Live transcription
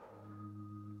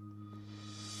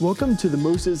Welcome to the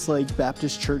Moses Lake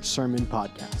Baptist Church Sermon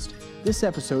Podcast. This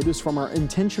episode is from our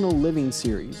Intentional Living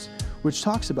series, which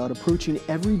talks about approaching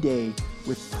every day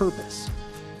with purpose.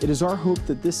 It is our hope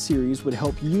that this series would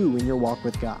help you in your walk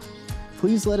with God.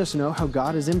 Please let us know how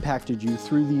God has impacted you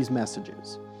through these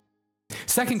messages.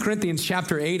 2 Corinthians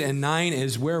chapter 8 and 9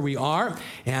 is where we are,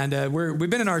 and we've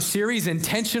been in our series,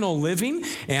 Intentional Living,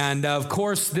 and of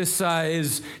course, this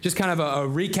is just kind of a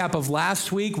recap of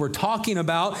last week. We're talking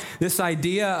about this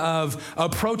idea of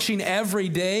approaching every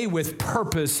day with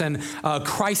purpose and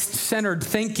Christ-centered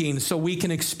thinking so we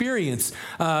can experience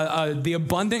the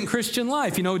abundant Christian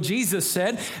life. You know, Jesus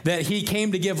said that he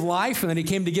came to give life and that he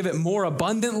came to give it more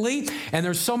abundantly, and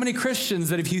there's so many Christians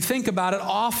that if you think about it,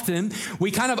 often we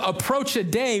kind of approach a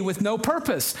day with no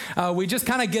purpose. We just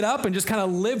kind of get up and just kind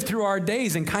of live through our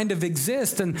days and kind of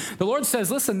exist. And the Lord says,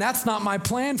 listen, that's not my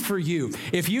plan for you.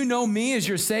 If you know me as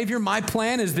your Savior, my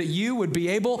plan is that you would be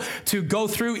able to go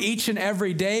through each and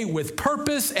every day with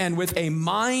purpose and with a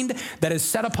mind that is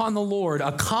set upon the Lord,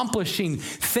 accomplishing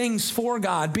things for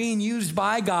God, being used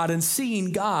by God, and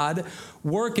seeing God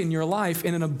work in your life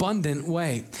in an abundant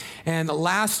way. And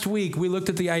last week, we looked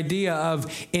at the idea of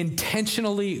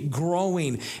intentionally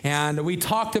growing. And we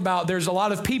talked about there's a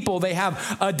lot of people, they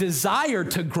have a desire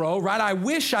to grow, right? I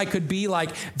wish I could be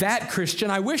like that Christian.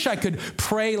 I wish I could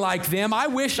pray like them. I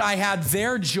wish I had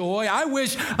their joy. I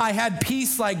wish I had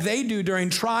peace like they do during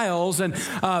trials. And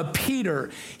Peter,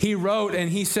 he wrote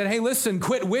and he said, hey, listen,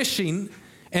 quit wishing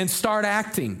and start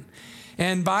acting.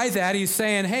 And by that, he's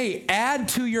saying, hey, add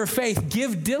to your faith.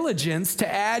 Give diligence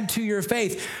to add to your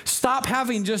faith. Stop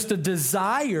having just a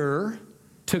desire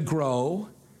to grow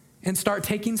and start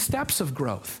taking steps of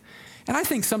growth. And I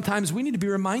think sometimes we need to be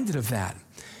reminded of that.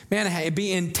 Man,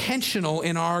 be intentional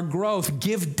in our growth.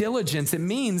 Give diligence. It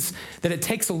means that it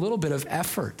takes a little bit of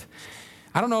effort.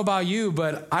 I don't know about you,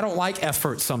 but I don't like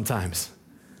effort sometimes.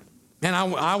 And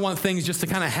I want things just to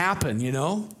kind of happen, you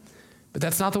know? But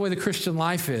that's not the way the Christian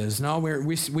life is. No,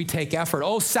 we take effort.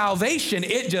 Oh, salvation,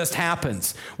 it just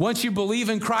happens. Once you believe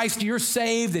in Christ, you're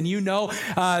saved, and you know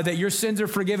that your sins are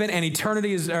forgiven, and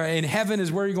eternity is in heaven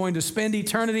is where you're going to spend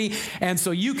eternity. And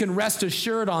so you can rest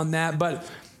assured on that. But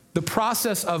the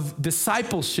process of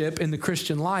discipleship in the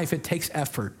Christian life, it takes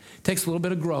effort. It takes a little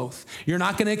bit of growth. You're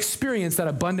not going to experience that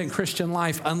abundant Christian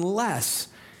life unless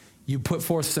you put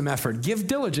forth some effort. Give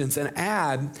diligence and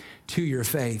add to your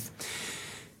faith.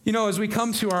 You know, as we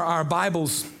come to our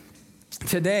Bibles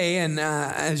today, and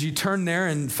as you turn there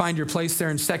and find your place there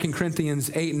in 2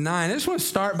 Corinthians 8 and 9, I just want to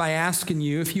start by asking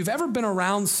you if you've ever been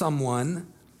around someone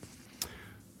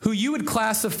who you would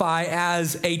classify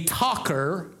as a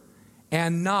talker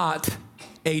and not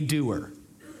a doer.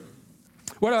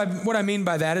 What I mean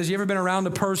by that is, you ever been around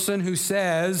a person who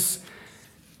says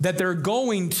that they're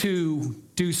going to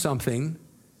do something,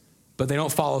 but they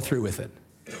don't follow through with it?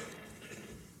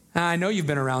 I know you've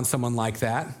been around someone like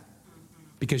that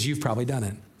because you've probably done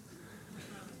it.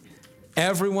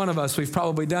 Every one of us, we've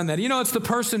probably done that. You know, it's the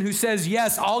person who says,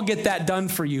 yes, I'll get that done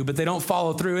for you, but they don't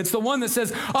follow through. It's the one that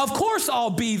says, of course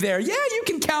I'll be there. Yeah, you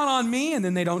can count on me, and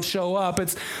then they don't show up.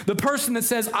 It's the person that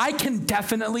says, I can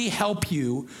definitely help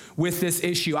you with this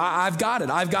issue. I've got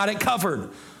it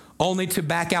covered, only to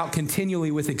back out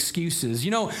continually with excuses.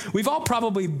 You know, we've all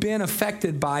probably been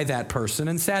affected by that person,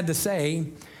 and sad to say,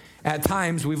 at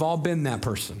times, we've all been that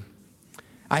person.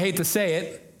 I hate to say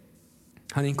it.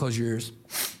 Honey, close your ears.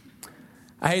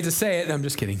 I hate to say it. I'm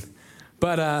just kidding.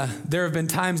 But there have been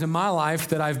times in my life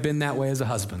that I've been that way as a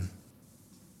husband.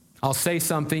 I'll say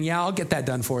something. Yeah, I'll get that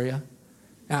done for you.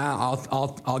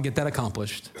 I'll get that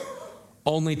accomplished.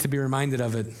 Only to be reminded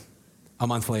of it a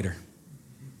month later.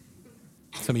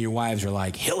 Some of your wives are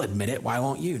like, he'll admit it. Why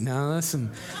won't you? No,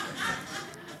 listen.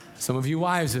 Some of you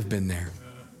wives have been there.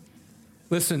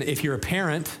 Listen, if you're a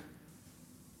parent,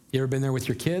 you ever been there with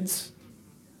your kids?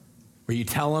 Where you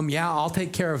tell them, yeah, I'll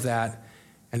take care of that.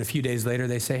 And a few days later,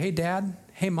 they say, hey, Dad,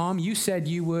 hey, Mom, you said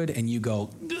you would. And you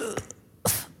go,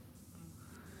 ugh.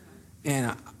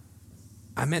 And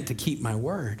I meant to keep my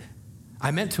word.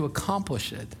 I meant to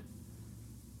accomplish it.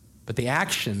 But the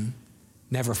action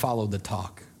never followed the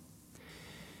talk.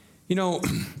 You know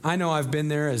I've been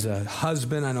there as a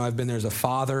husband. I know I've been there as a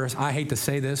father. I hate to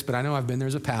say this, but I know I've been there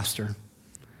as a pastor.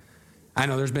 I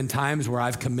know there's been times where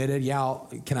I've committed, yeah,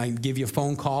 can I give you a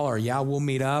phone call, or yeah, we'll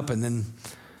meet up, and then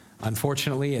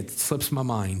unfortunately it slips my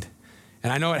mind.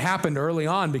 And I know it happened early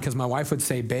on because my wife would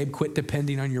say, babe, quit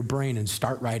depending on your brain and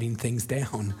start writing things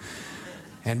down.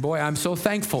 And boy, I'm so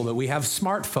thankful that we have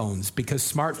smartphones, because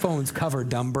smartphones cover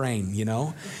dumb brain, you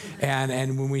know?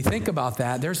 And when we think about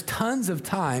that, there's tons of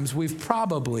times we've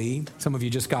probably, some of you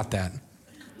just got that.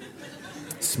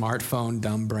 Smartphone,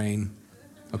 dumb brain.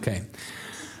 Okay.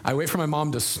 I wait for my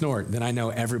mom to snort, then I know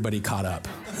everybody caught up.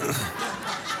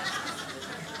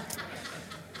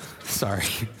 Sorry,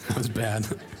 that was bad.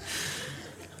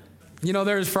 You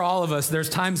know, for all of us, there's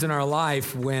times in our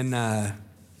life when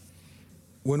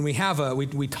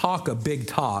we talk a big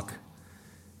talk,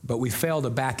 but we fail to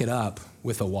back it up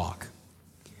with a walk.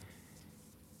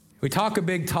 We talk a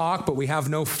big talk, but we have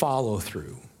no follow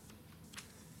through.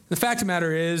 The fact of the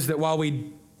matter is that while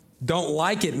we don't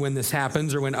like it when this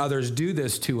happens or when others do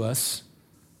this to us,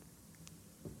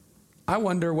 I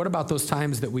wonder, what about those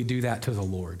times that we do that to the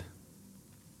Lord?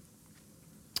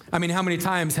 I mean, how many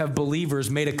times have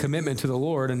believers made a commitment to the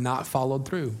Lord and not followed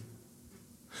through?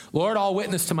 Lord, I'll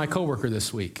witness to my coworker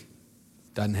this week.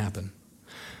 Doesn't happen.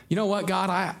 You know what,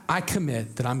 God? I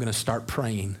commit that I'm going to start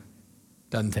praying.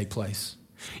 Doesn't take place.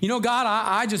 You know, God,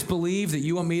 I just believe that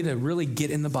you want me to really get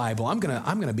in the Bible. I'm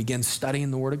going to begin studying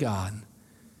the Word of God.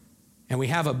 And we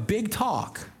have a big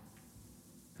talk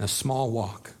and a small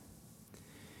walk.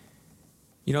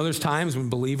 You know, there's times when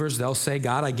believers, they'll say,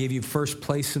 God, I give you first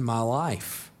place in my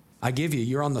life.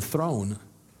 You're on the throne,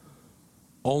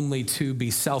 only to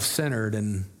be self-centered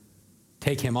and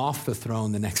take him off the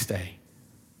throne the next day.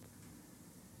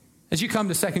 As you come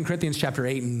to 2 Corinthians chapter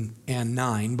 8 and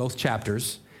 9, both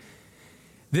chapters,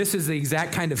 this is the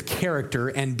exact kind of character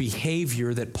and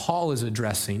behavior that Paul is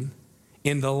addressing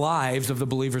in the lives of the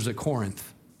believers at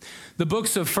Corinth. The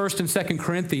books of 1 and 2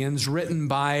 Corinthians, written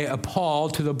by Paul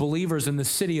to the believers in the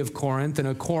city of Corinth,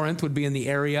 and Corinth would be in the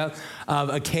area of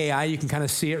Achaia. You can kind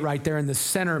of see it right there in the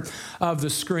center of the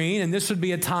screen. And this would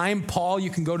be a time, Paul,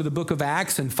 you can go to the book of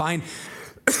Acts and find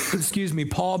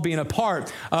Paul being a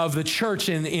part of the church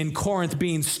in Corinth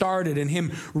being started and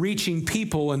him reaching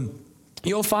people. And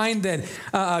you'll find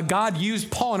that God used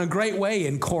Paul in a great way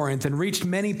in Corinth and reached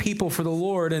many people for the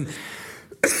Lord. And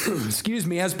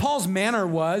as Paul's manner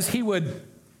was, he would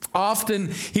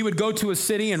go to a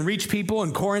city and reach people.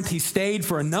 In Corinth, he stayed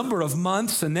for a number of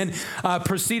months and then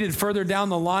proceeded further down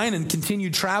the line and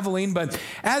continued traveling. But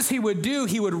as he would do,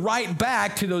 he would write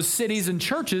back to those cities and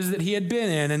churches that he had been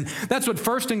in. And that's what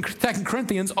 1 and 2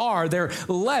 Corinthians are. They're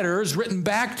letters written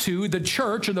back to the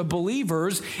church or the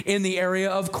believers in the area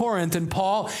of Corinth. And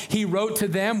Paul, he wrote to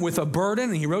them with a burden,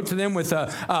 and he wrote to them with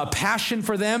a passion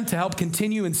for them to help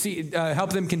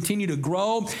them continue to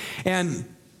grow. And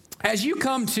as you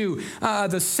come to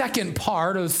the second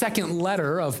part, or the second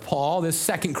letter of Paul, this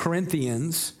 2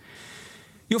 Corinthians,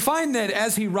 you'll find that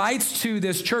as he writes to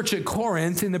this church at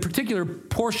Corinth, in the particular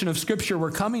portion of Scripture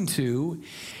we're coming to,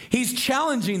 he's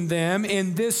challenging them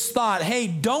in this thought, hey,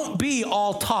 don't be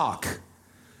all talk.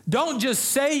 Don't just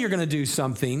say you're going to do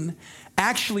something.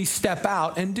 Actually step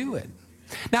out and do it.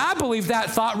 Now, I believe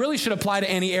that thought really should apply to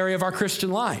any area of our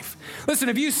Christian life. Listen,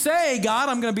 if you say, God,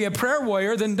 I'm going to be a prayer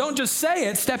warrior, then don't just say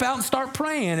it. Step out and start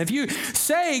praying. If you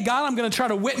say, God, I'm going to try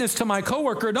to witness to my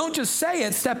coworker, don't just say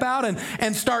it. Step out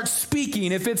and start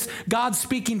speaking. If it's God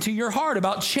speaking to your heart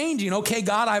about changing, okay,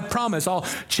 God, I promise I'll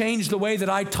change the way that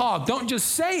I talk. Don't just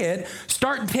say it.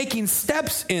 Start taking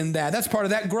steps in that. That's part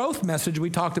of that growth message we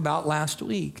talked about last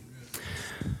week.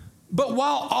 But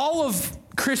while all of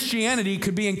Christianity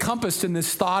could be encompassed in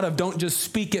this thought of don't just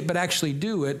speak it, but actually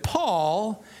do it,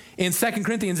 Paul, in 2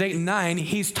 Corinthians 8 and 9,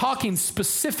 he's talking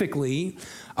specifically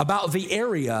about the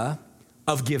area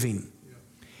of giving.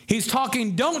 He's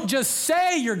talking, don't just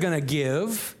say you're going to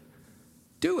give,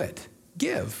 do it,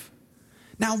 give.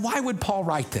 Now, why would Paul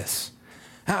write this?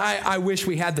 I wish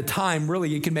we had the time. Really,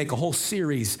 you can make a whole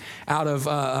series out of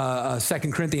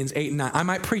 2 Corinthians 8 and 9. I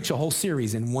might preach a whole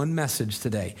series in one message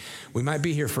today. We might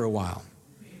be here for a while.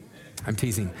 I'm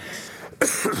teasing.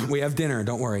 We have dinner.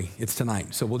 Don't worry. It's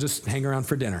tonight. So we'll just hang around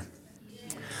for dinner.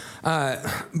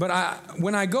 But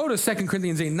when I go to 2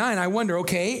 Corinthians 8 and 9, I wonder,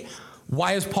 okay,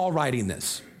 why is Paul writing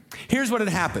this? Here's what had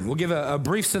happened. We'll give a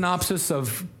brief synopsis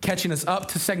of catching us up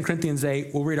to 2 Corinthians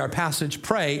 8. We'll read our passage,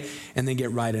 pray, and then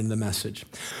get right into the message.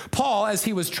 Paul, as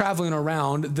he was traveling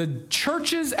around, the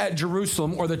churches at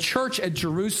Jerusalem, or the church at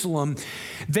Jerusalem,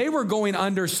 they were going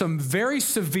under some very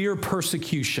severe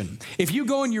persecution. If you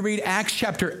go and you read Acts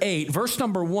chapter 8, verse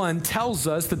number 1 tells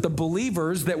us that the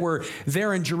believers that were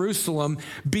there in Jerusalem,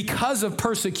 because of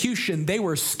persecution, they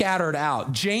were scattered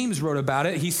out. James wrote about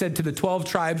it. He said to the 12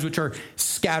 tribes which are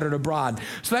scattered abroad.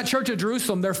 So that church at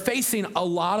Jerusalem, they're facing a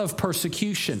lot of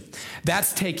persecution.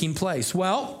 That's taking place.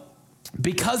 Well,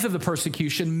 because of the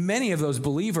persecution, many of those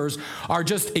believers are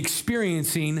just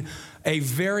experiencing a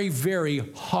very, very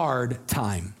hard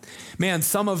time. Man,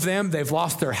 some of them, they've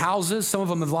lost their houses. Some of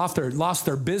them have lost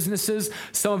their businesses.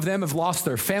 Some of them have lost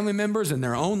their family members and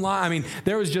their own life. I mean,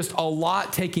 there was just a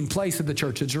lot taking place at the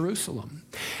church of Jerusalem.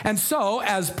 And so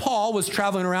as Paul was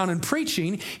traveling around and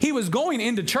preaching, he was going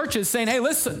into churches saying, hey,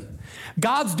 listen,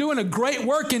 God's doing a great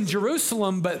work in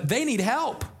Jerusalem, but they need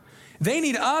help. They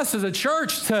need us as a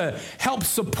church to help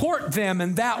support them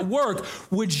in that work.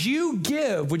 Would you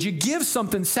give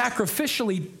something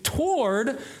sacrificially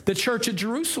toward the church at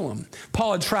Jerusalem?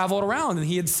 Paul had traveled around and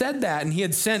he had said that, and he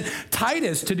had sent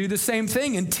Titus to do the same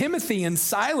thing, and Timothy and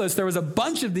Silas. There was a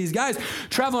bunch of these guys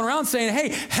traveling around saying, hey,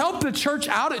 help the church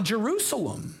out at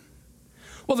Jerusalem.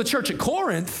 Well, the church at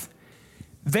Corinth,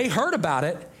 they heard about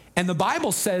it, and the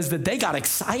Bible says that they got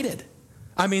excited.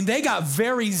 I mean, they got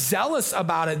very zealous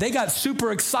about it. They got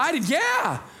super excited.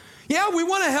 Yeah, we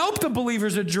want to help the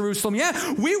believers at Jerusalem.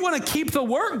 Yeah, we want to keep the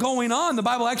work going on. The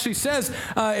Bible actually says,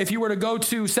 if you were to go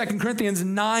to 2 Corinthians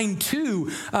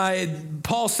 9:2,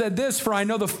 Paul said this, for I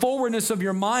know the forwardness of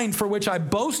your mind, for which I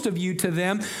boast of you to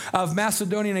them of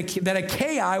Macedonia, that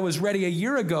Achaia was ready a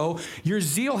year ago. Your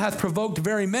zeal hath provoked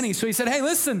very many. So he said, hey,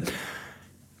 listen,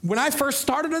 when I first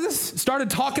started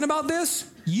talking about this,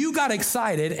 you got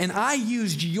excited, and I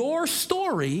used your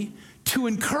story to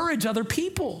encourage other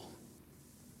people.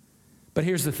 But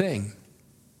here's the thing.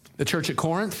 The church at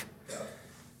Corinth,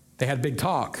 they had big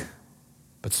talk,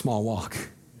 but small walk.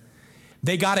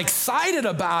 They got excited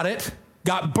about it,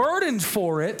 got burdened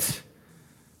for it,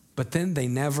 but then they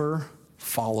never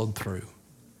followed through.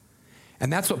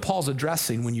 And that's what Paul's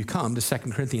addressing when you come to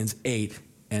 2 Corinthians 8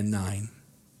 and 9.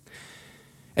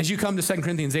 As you come to 2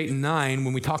 Corinthians 8 and 9,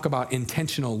 when we talk about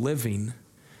intentional living,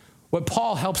 what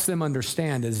Paul helps them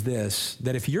understand is this,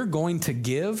 that if you're going to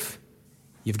give,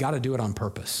 you've got to do it on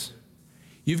purpose.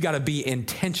 You've got to be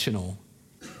intentional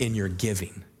in your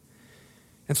giving.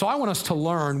 And so I want us to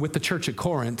learn with the church at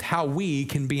Corinth how we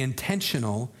can be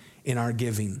intentional in our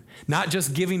giving. Not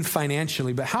just giving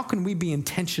financially, but how can we be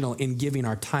intentional in giving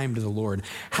our time to the Lord?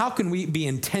 How can we be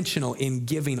intentional in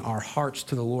giving our hearts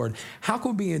to the Lord? How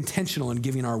can we be intentional in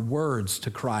giving our words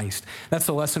to Christ? That's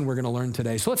the lesson we're going to learn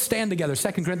today. So let's stand together.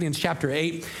 2 Corinthians chapter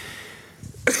 8.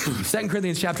 2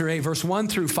 Corinthians chapter 8, verse 1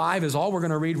 through 5 is all we're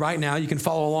going to read right now. You can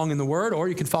follow along in the word, or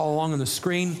you can follow along on the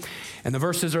screen. And the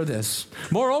verses are this.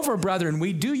 Moreover, brethren,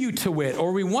 we do you to wit,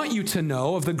 or we want you to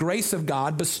know of the grace of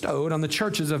God bestowed on the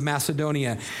churches of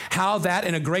Macedonia, how that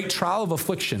in a great trial of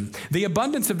affliction, the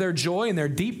abundance of their joy and their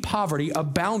deep poverty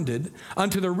abounded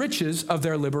unto the riches of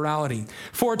their liberality.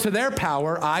 For to their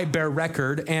power I bear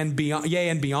record, and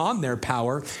beyond their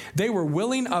power, they were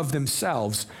willing of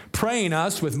themselves, praying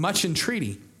us with much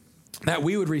entreaty, that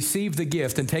we would receive the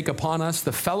gift and take upon us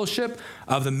the fellowship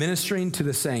of the ministering to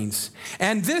the saints.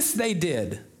 And this they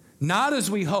did, not as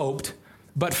we hoped,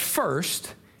 but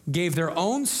first gave their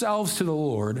own selves to the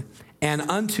Lord and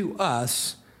unto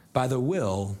us by the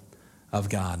will of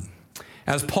God.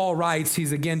 As Paul writes,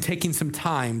 he's again taking some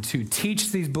time to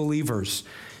teach these believers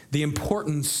the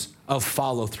importance of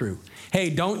follow through. Hey,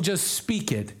 don't just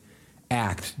speak it,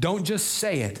 act. Don't just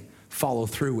say it, follow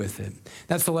through with it.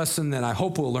 That's the lesson that I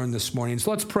hope we'll learn this morning. So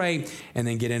let's pray and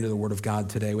then get into the Word of God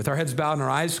today. With our heads bowed and our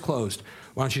eyes closed,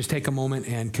 why don't you just take a moment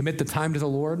and commit the time to the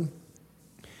Lord?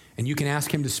 And you can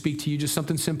ask him to speak to you just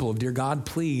something simple of, dear God,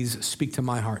 please speak to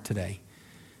my heart today.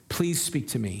 Please speak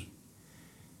to me.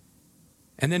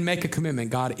 And then make a commitment.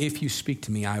 God, if you speak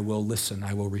to me, I will listen.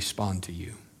 I will respond to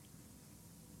you.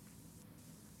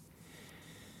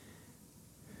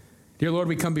 Dear Lord,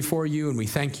 we come before you and we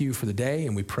thank you for the day,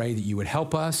 and we pray that you would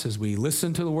help us as we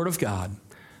listen to the word of God.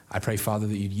 I pray, Father,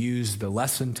 that you'd use the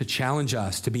lesson to challenge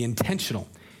us to be intentional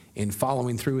in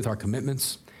following through with our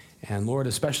commitments. And Lord,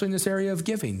 especially in this area of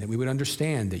giving, that we would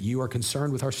understand that you are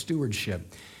concerned with our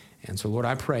stewardship. And so, Lord,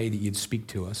 I pray that you'd speak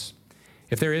to us.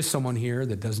 If there is someone here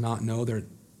that does not know they're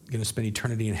going to spend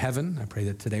eternity in heaven, I pray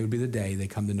that today would be the day they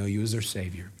come to know you as their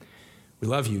Savior. We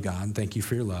love you, God, and thank you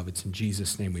for your love. It's in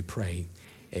Jesus' name we pray.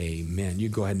 Amen. You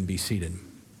go ahead and be seated.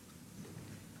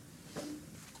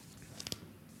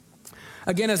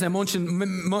 Again, as I mentioned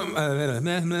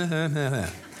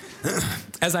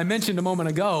a moment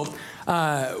ago,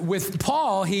 with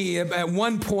Paul, he at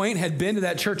one point had been to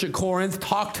that church at Corinth,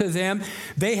 talked to them.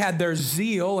 They had their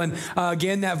zeal. And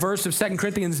again, that verse of 2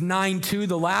 Corinthians 9:2,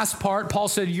 the last part, Paul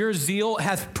said, your zeal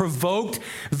hath provoked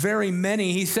very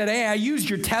many. He said, hey, I used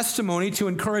your testimony to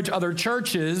encourage other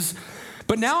churches,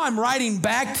 But now I'm writing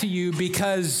back to you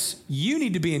because you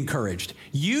need to be encouraged.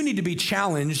 You need to be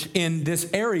challenged in this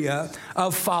area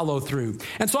of follow through.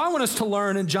 And so I want us to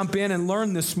learn and jump in and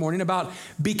learn this morning about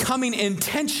becoming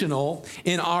intentional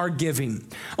in our giving.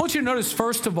 I want you to notice,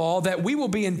 first of all, that we will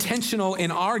be intentional in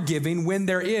our giving when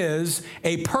there is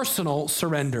a personal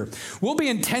surrender. We'll be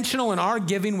intentional in our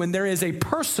giving when there is a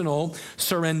personal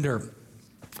surrender.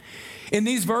 In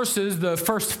these verses, the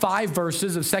first 5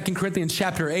 verses of 2 Corinthians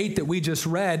chapter 8 that we just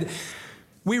read,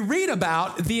 we read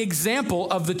about the example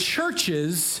of the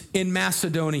churches in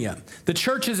Macedonia. The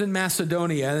churches in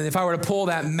Macedonia, and if I were to pull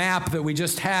that map that we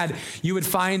just had, you would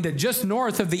find that just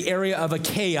north of the area of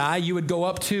Achaia, you would go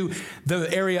up to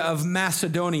the area of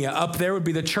Macedonia. Up there would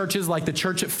be the churches like the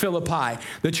church at Philippi,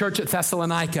 the church at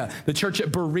Thessalonica, the church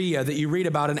at Berea that you read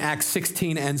about in Acts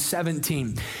 16 and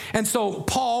 17. And so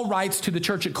Paul writes to the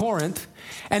church at Corinth,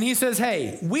 and he says,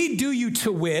 hey, we do you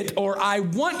to wit, or I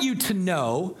want you to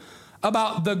know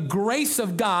about the grace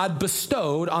of God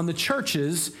bestowed on the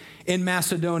churches in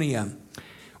Macedonia.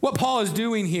 What Paul is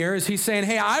doing here is he's saying,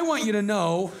 hey, I want you to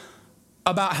know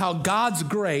about how God's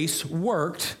grace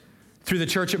worked through the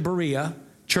church at Berea,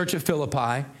 church at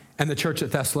Philippi, and the church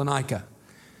at Thessalonica.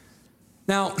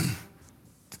 Now,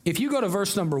 if you go to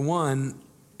verse number 1,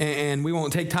 and we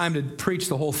won't take time to preach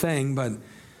the whole thing, but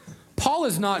Paul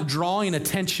is not drawing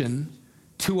attention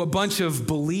to a bunch of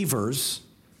believers.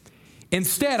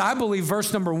 Instead, I believe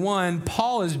verse number 1,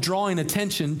 Paul is drawing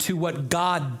attention to what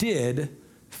God did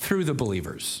through the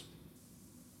believers.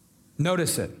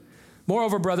 Notice it.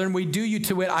 Moreover, brethren, we do you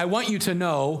to wit, I want you to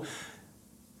know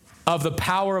of the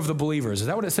power of the believers. Is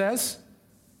that what it says?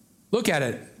 Look at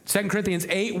it. 2 Corinthians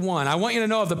 8:1. I want you to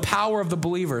know of the power of the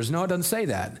believers. No, it doesn't say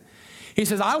that. He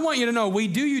says, I want you to know, we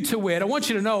do you to wit, I want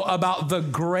you to know about the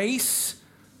grace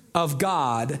of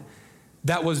God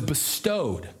that was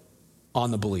bestowed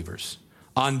on the believers,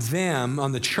 on them,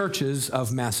 on the churches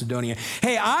of Macedonia.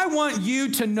 Hey, I want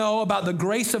you to know about the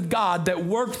grace of God that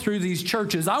worked through these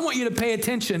churches. I want you to pay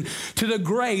attention to the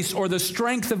grace or the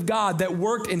strength of God that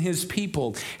worked in his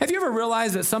people. Have you ever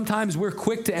realized that sometimes we're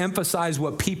quick to emphasize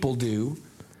what people do,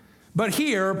 but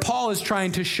here Paul is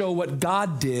trying to show what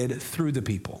God did through the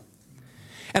people.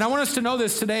 And I want us to know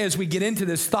this today as we get into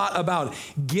this thought about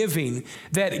giving,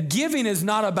 that giving is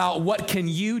not about what can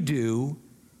you do.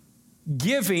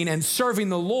 Giving and serving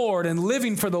the Lord and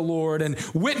living for the Lord and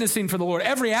witnessing for the Lord,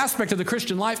 every aspect of the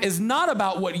Christian life is not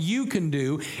about what you can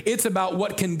do. It's about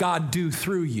what can God do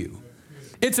through you.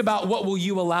 It's about what will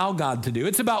you allow God to do.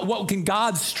 It's about what can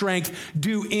God's strength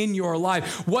do in your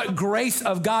life. What grace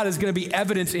of God is going to be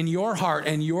evidence in your heart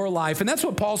and your life. And that's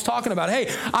what Paul's talking about.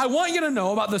 Hey, I want you to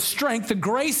know about the strength, the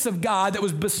grace of God that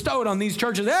was bestowed on these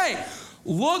churches. Hey,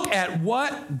 look at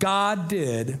what God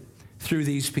did through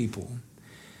these people.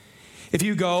 If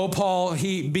you go, Paul,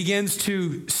 he begins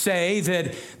to say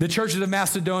that the churches of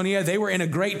Macedonia, they were in a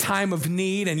great time of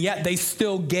need, and yet they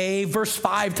still gave. Verse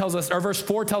 4 tells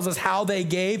us how they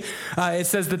gave. It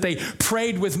says that they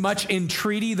prayed with much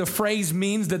entreaty. The phrase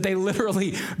means that they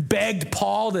literally begged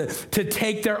Paul to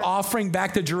take their offering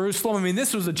back to Jerusalem. I mean,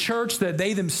 this was a church that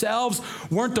they themselves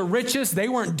weren't the richest. They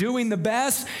weren't doing the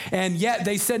best. And yet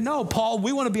they said, no, Paul,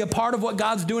 we want to be a part of what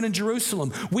God's doing in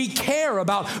Jerusalem. We care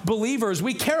about believers.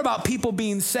 We care about people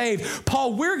being saved.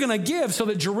 Paul, we're going to give so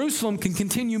that Jerusalem can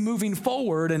continue moving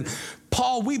forward. And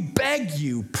Paul, we beg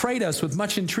you, prayed us with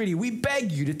much entreaty. We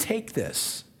beg you to take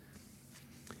this.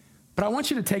 But I want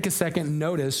you to take a second and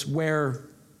notice where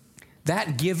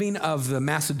that giving of the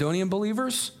Macedonian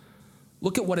believers,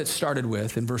 look at what it started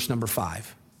with in verse number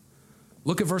 5.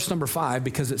 Look at verse number 5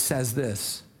 because it says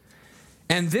this.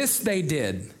 And this they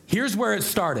did. Here's where it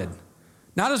started.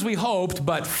 Not as we hoped,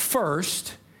 but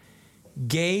first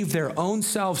gave their own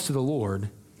selves to the Lord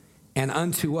and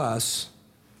unto us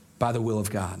by the will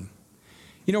of God.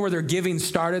 You know where their giving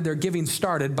started? Their giving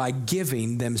started by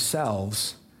giving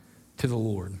themselves to the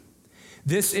Lord.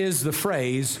 This is the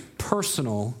phrase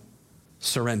personal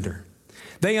surrender.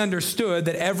 They understood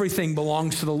that everything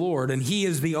belongs to the Lord and he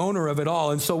is the owner of it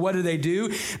all. And so what do?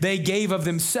 They gave of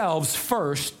themselves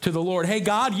first to the Lord. Hey,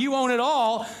 God, you own it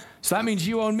all. So that means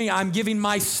you own me. I'm giving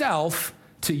myself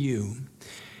to you.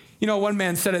 You know, one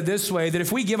man said it this way, that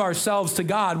if we give ourselves to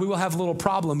God, we will have little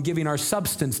problem giving our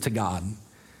substance to God.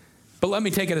 But let me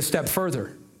take it a step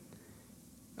further.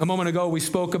 A moment ago, we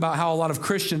spoke about how a lot of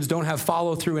Christians don't have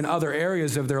follow through in other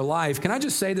areas of their life. Can I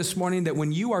just say this morning that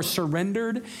when you are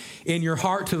surrendered in your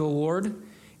heart to the Lord,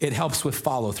 it helps with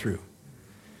follow through.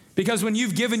 Because when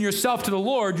you've given yourself to the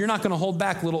Lord, you're not going to hold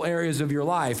back little areas of your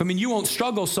life. I mean, you won't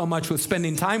struggle so much with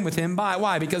spending time with him.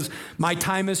 Why? Because my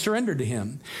time is surrendered to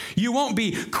him. You won't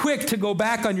be quick to go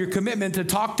back on your commitment to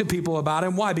talk to people about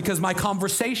him. Why? Because my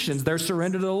conversations, they're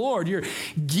surrendered to the Lord. You're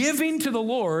giving to the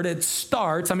Lord. It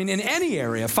starts, in any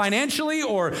area, financially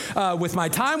or with my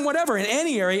time, whatever, in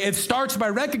any area, it starts by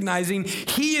recognizing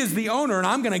he is the owner and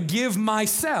I'm going to give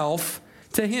myself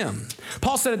to him.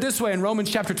 Paul said it this way in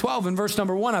Romans chapter 12 and verse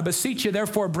number 1, I beseech you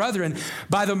therefore, brethren,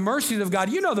 by the mercies of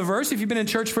God. You know the verse if you've been in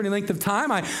church for any length of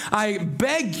time. I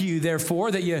beg you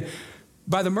therefore that you,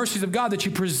 by the mercies of God, that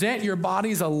you present your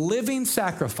bodies a living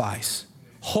sacrifice,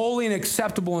 holy and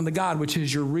acceptable unto God, which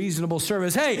is your reasonable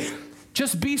service. Hey,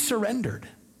 just be surrendered.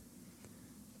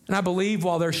 And I believe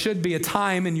while there should be a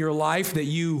time in your life that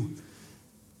you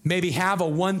maybe have a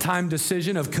one-time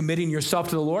decision of committing yourself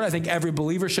to the Lord. I think every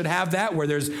believer should have that, where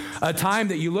there's a time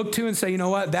that you look to and say, you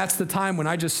know what, that's the time when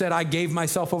I just said I gave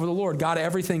myself over to the Lord. God,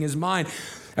 everything is mine,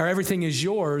 or everything is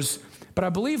yours. But I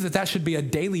believe that should be a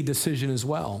daily decision as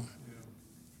well.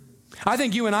 I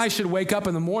think you and I should wake up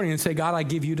in the morning and say, God, I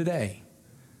give you today.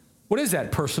 What is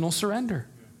that? Personal surrender.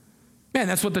 Man,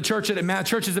 that's what the churches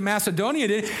in Macedonia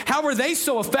did. How were they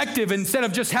so effective? Instead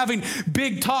of just having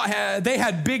big talk, they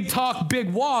had big talk,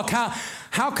 big walk.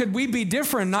 How could we be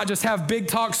different, not just have big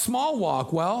talk, small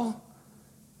walk? Well,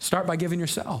 start by giving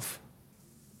yourself.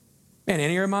 Man,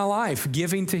 any area of my life,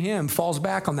 giving to him falls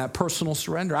back on that personal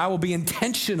surrender. I will be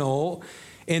intentional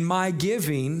in my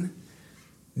giving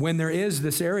when there is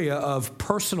this area of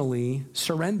personally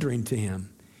surrendering to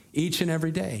him each and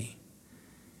every day.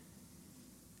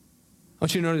 I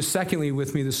want you to notice, secondly,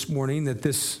 with me this morning, that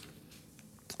this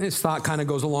thought kind of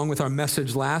goes along with our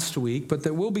message last week, but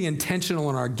that we'll be intentional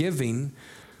in our giving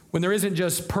when there isn't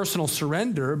just personal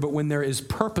surrender, but when there is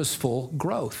purposeful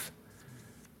growth.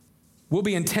 We'll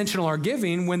be intentional in our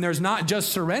giving when there's not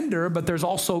just surrender, but there's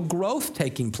also growth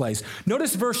taking place.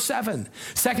 Notice verse 7,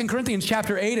 2 Corinthians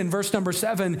chapter 8 and verse number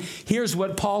 7. Here's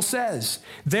what Paul says.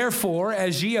 Therefore,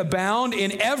 as ye abound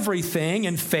in everything,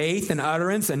 in faith and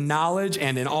utterance and knowledge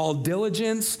and in all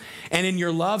diligence and in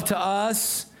your love to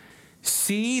us,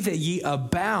 see that ye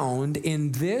abound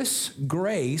in this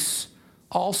grace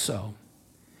also.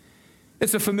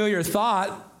 It's a familiar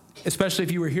thought, especially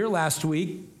if you were here last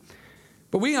week.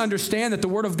 But we understand that the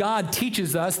Word of God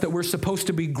teaches us that we're supposed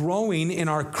to be growing in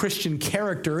our Christian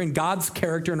character, in God's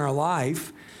character in our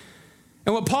life.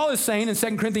 And what Paul is saying in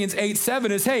 2 Corinthians 8:7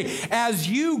 is, hey, as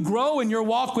you grow in your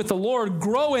walk with the Lord,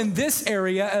 grow in this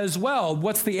area as well.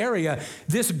 What's the area?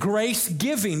 This grace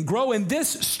giving. Grow in this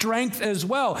strength as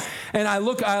well. And I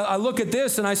look at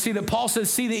this and I see that Paul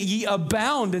says, see that ye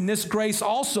abound in this grace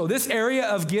also. This area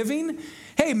of giving,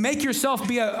 hey, make yourself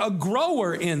be a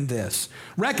grower in this.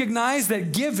 Recognize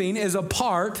that giving is a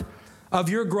part of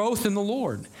your growth in the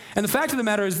Lord. And the fact of the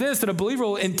matter is this, that a believer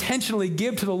will intentionally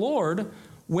give to the Lord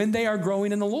when they are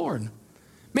growing in the Lord.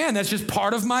 Man, that's just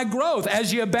part of my growth.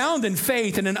 As ye abound in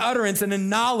faith and in utterance and in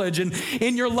knowledge and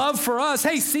in your love for us,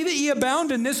 hey, see that ye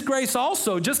abound in this grace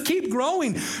also. Just keep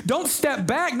growing. Don't step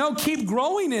back. No, keep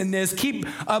growing in this. Keep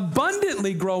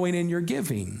abundantly growing in your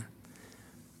giving.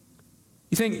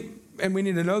 You think, and we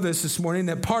need to know this morning,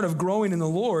 that part of growing in the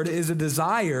Lord is a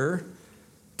desire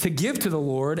to give to the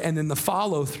Lord and then the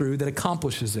follow through that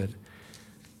accomplishes it.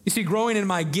 You see, growing in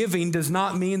my giving does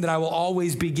not mean that I will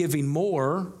always be giving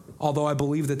more, although I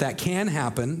believe that can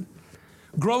happen.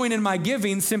 Growing in my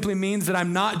giving simply means that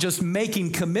I'm not just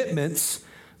making commitments,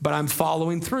 but I'm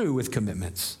following through with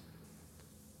commitments.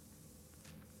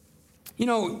 You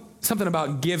know, something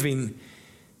about giving.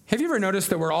 Have you ever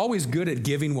noticed that we're always good at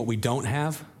giving what we don't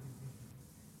have?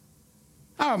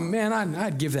 Oh, man,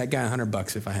 I'd give that guy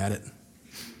 $100 if I had it.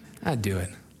 I'd do it.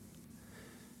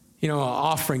 You know,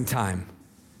 offering time.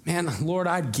 Man, Lord,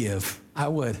 I'd give. I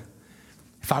would.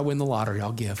 If I win the lottery,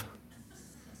 I'll give.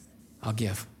 I'll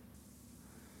give.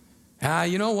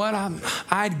 You know what?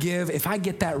 I'd give if I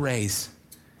get that raise.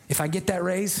 If I get that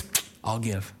raise, I'll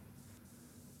give.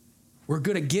 We're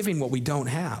good at giving what we don't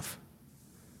have.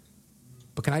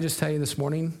 But can I just tell you this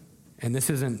morning, and this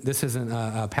isn't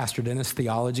Pastor Dennis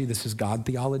theology, this is God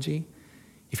theology.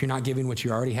 If you're not giving what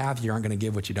you already have, you aren't going to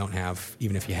give what you don't have,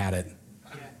 even if you had it.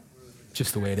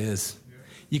 Just the way it is.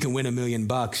 You can win $1 million.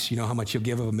 You know how much you'll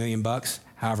give of $1 million?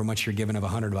 However much you're giving of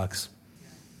 $100. That's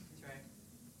right.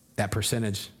 That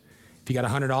percentage. If you got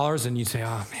 $100 and you say,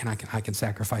 oh man, I can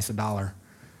sacrifice $1.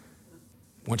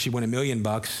 Once you win $1 million,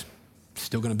 it's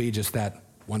still going to be just that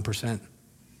 1%.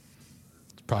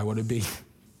 It's probably what it'd be.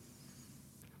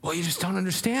 Well, you just don't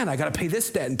understand. I got to pay this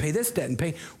debt and pay this debt and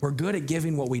pay. We're good at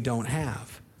giving what we don't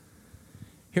have.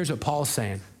 Here's what Paul's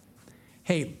saying.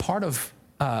 Hey, part of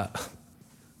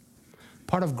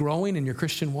Part of growing in your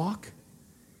Christian walk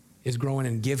is growing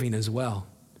in giving as well.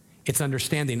 It's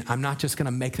understanding I'm not just going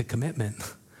to make the commitment.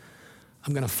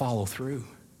 I'm going to follow through.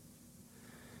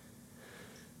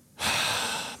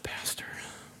 Pastor.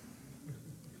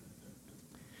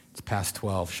 It's past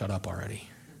 12. Shut up already.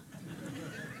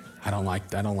 I don't like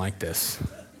this.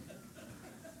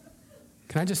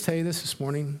 Can I just tell you this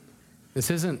morning?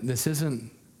 This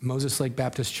isn't Moses Lake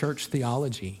Baptist Church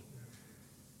theology.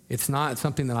 It's not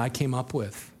something that I came up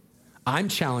with. I'm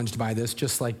challenged by this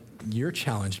just like you're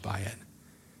challenged by it.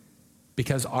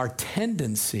 Because our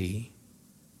tendency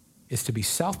is to be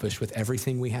selfish with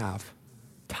everything we have.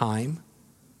 Time,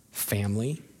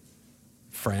 family,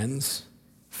 friends,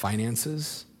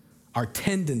 finances. Our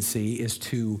tendency is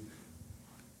to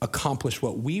accomplish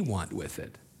what we want with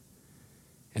it.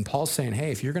 And Paul's saying,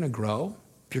 hey, if you're going to grow,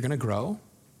 you're going to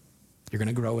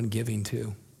grow in giving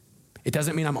too. It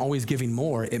doesn't mean I'm always giving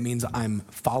more. It means I'm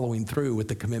following through with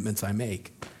the commitments I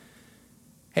make.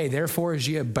 Hey, therefore, as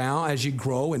you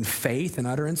grow in faith and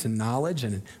utterance and knowledge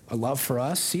and a love for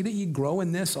us, see that you grow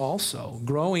in this also.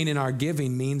 Growing in our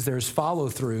giving means there's follow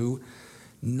through,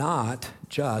 not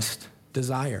just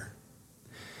desire.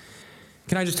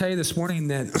 Can I just tell you this morning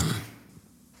that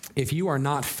if you are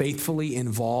not faithfully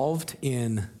involved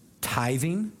in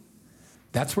tithing,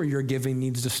 that's where your giving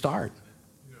needs to start.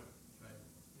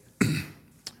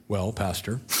 Well,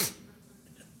 Pastor,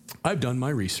 I've done my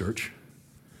research,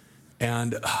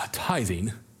 and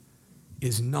tithing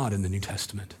is not in the New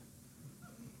Testament.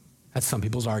 That's some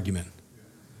people's argument.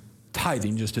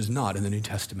 Tithing just is not in the New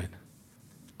Testament.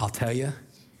 I'll tell you,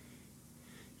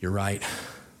 you're right.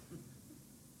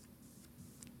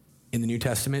 In the New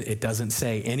Testament, it doesn't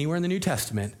say anywhere in the New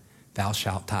Testament, thou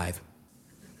shalt tithe.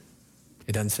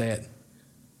 It doesn't say it.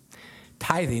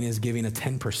 Tithing is giving a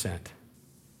 10%.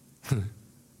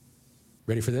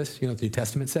 Ready for this? You know what the New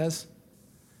Testament says?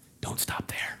 Don't stop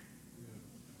there.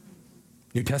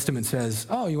 New Testament says,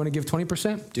 oh, you want to give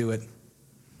 20%? Do it.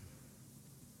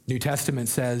 New Testament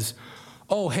says,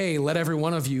 oh, hey, let every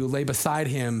one of you lay beside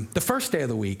him the first day of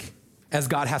the week as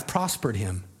God hath prospered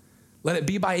him. Let it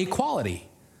be by equality.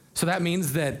 So that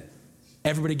means that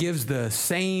everybody gives the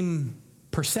same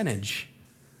percentage.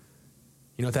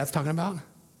 You know what that's talking about?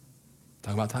 It's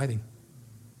talking about tithing.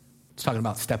 It's talking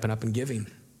about stepping up and giving.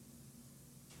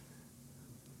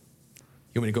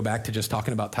 You want me to go back to just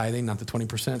talking about tithing, not the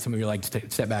 20%? Some of you are like,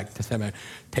 step back.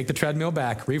 Take the treadmill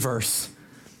back, reverse.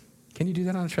 Can you do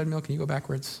that on a treadmill? Can you go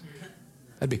backwards?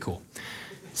 That'd be cool.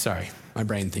 Sorry, my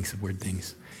brain thinks of weird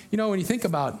things. You know, when you think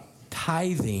about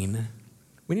tithing,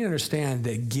 we need to understand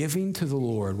that giving to the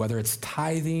Lord, whether it's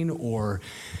tithing or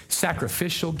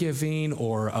sacrificial giving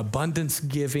or abundance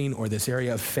giving or this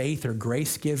area of faith or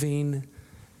grace giving,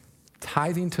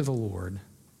 tithing to the Lord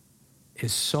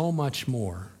is so much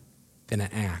more than an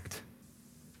act.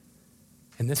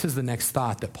 And this is the next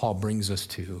thought that Paul brings us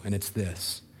to, and it's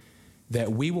this, that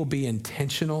we will be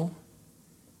intentional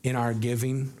in our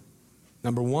giving.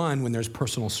 Number one, when there's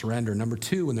personal surrender. Number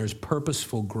two, when there's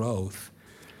purposeful growth.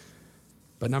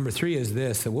 But number three is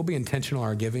this, that we'll be intentional in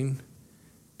our giving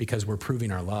because we're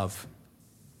proving our love.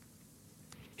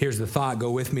 Here's the thought.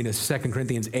 Go with me to 2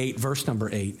 Corinthians 8, verse number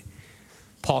 8.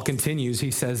 Paul continues.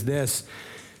 He says this,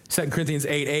 2 Corinthians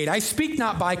 8:8, I speak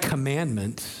not by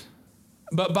commandment,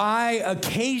 but by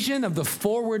occasion of the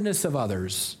forwardness of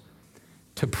others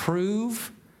to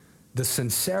prove the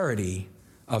sincerity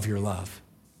of your love.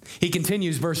 He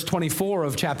continues, verse 24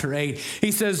 of chapter 8.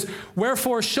 He says,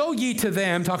 wherefore show ye to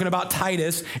them, talking about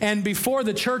Titus, and before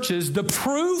the churches, the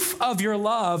proof of your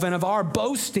love and of our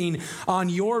boasting on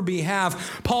your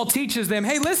behalf. Paul teaches them,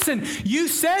 hey, listen, you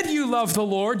said you love the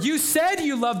Lord. You said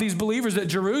you love these believers at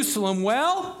Jerusalem.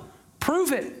 Well,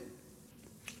 prove it.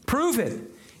 Prove it.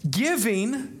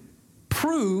 Giving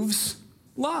proves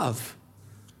love.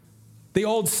 The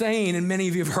old saying, and many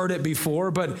of you have heard it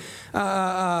before, but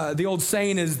the old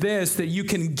saying is this, that you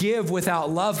can give without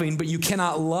loving, but you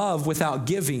cannot love without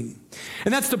giving.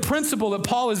 And that's the principle that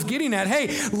Paul is getting at.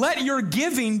 Hey, let your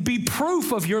giving be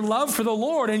proof of your love for the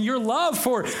Lord and your love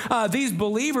for these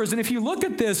believers. And if you look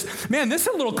at this, man, this is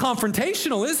a little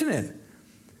confrontational, isn't it?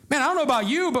 Man, I don't know about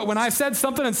you, but when I said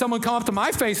something and someone come up to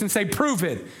my face and say, prove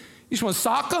it, you just want to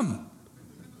sock them.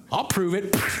 I'll prove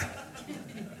it.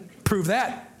 Prove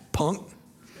that. Punk.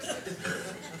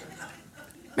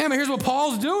 Man, but here's what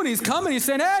Paul's doing. He's coming. He's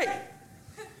saying, hey,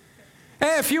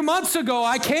 a few months ago,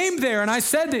 I came there and I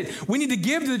said that we need to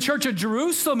give to the church of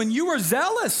Jerusalem, and you were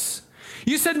zealous.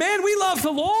 You said, man, we love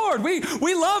the Lord. We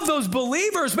love those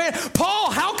believers. Man,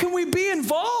 Paul, how can we be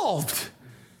involved?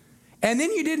 And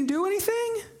then you didn't do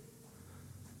anything?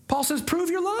 Paul says, prove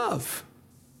your love.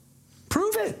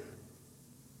 Prove it.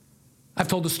 I've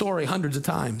told the story hundreds of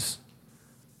times.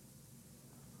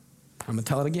 I'm going to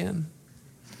tell it again.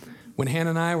 When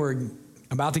Hannah and I were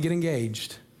about to get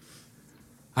engaged,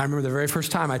 I remember the very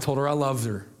first time I told her I loved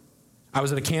her. I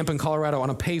was at a camp in Colorado on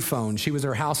a payphone. She was at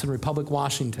her house in Republic,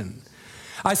 Washington.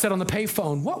 I said on the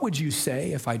payphone, what would you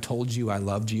say if I told you I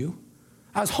loved you?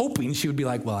 I was hoping she would be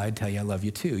like, well, I'd tell you I love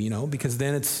you too, because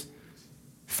then it's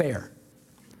fair.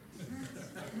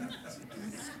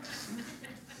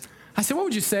 I said, what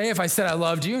would you say if I said I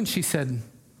loved you? And she said,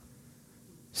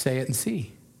 say it and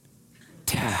see.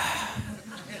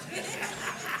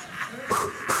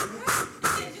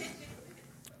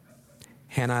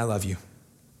 Hannah, I love you.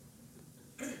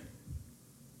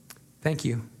 Thank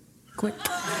you. Click.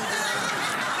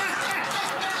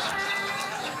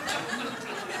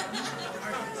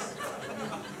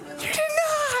 You did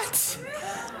not.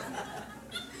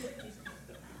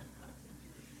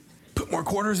 Put more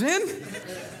quarters in.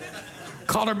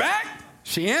 Called her back.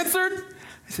 She answered.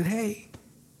 I said, hey,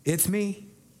 it's me.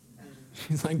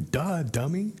 She's like, duh,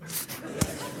 dummy.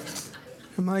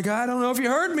 I'm like, I don't know if you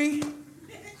heard me,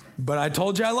 but I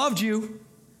told you I loved you.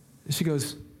 And she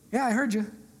goes, yeah, I heard you.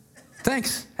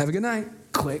 Thanks. Have a good night.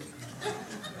 Click.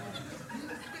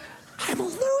 I'm a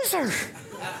loser.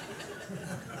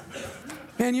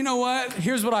 Man, you know what?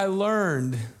 Here's what I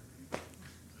learned.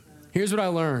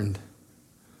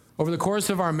 Over the course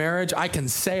of our marriage, I can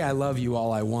say I love you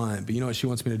all I want, but you know what she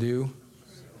wants me to do?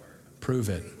 Prove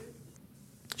it.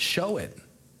 Show it.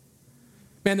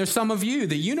 Man, there's some of you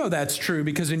that you know that's true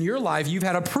because in your life, you've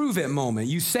had a prove it moment.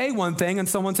 You say one thing and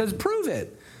someone says, prove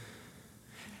it.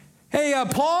 Hey,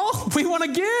 Paul, we want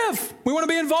to give. We want to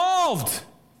be involved.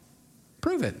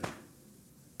 Prove it.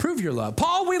 Prove your love.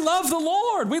 Paul, we love the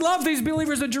Lord. We love these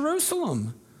believers at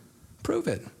Jerusalem. Prove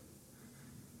it.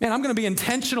 Man, I'm going to be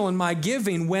intentional in my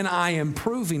giving when I am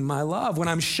proving my love, when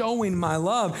I'm showing my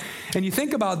love. And you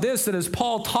think about this, that as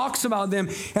Paul talks about them,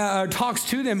 talks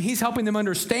to them, he's helping them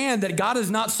understand that God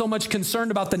is not so much concerned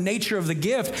about the nature of the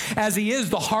gift as he is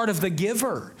the heart of the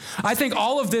giver. I think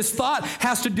all of this thought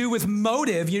has to do with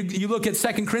motive. You look at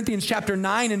 2 Corinthians chapter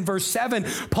 9 and verse 7,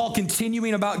 Paul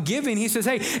continuing about giving. He says,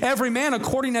 hey, every man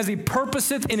according as he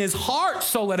purposeth in his heart,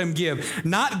 so let him give,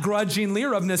 not grudgingly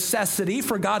or of necessity,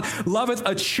 for God loveth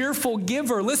a cheerful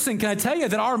giver. Listen, can I tell you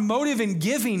that our motive in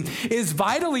giving is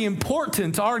vitally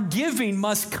important. Our giving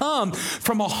must come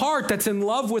from a heart that's in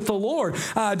love with the Lord.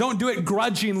 Don't do it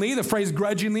grudgingly. The phrase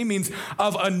grudgingly means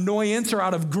of annoyance or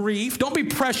out of grief. Don't be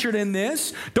pressured in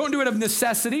this. Don't do it of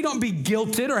necessity. Don't be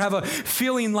guilted or have a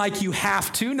feeling like you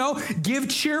have to. No, give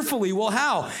cheerfully. Well,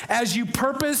 how? As you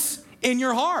purpose in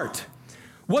your heart.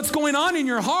 What's going on in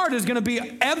your heart is going to be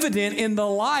evident in the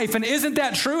life. And isn't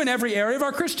that true in every area of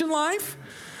our Christian life?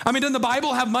 I mean, doesn't the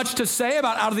Bible have much to say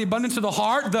about out of the abundance of the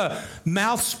heart, the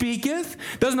mouth speaketh?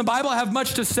 Doesn't the Bible have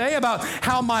much to say about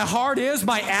how my heart is,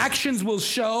 my actions will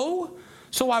show?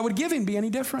 So why would giving be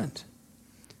any different?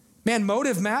 Man,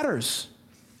 motive matters.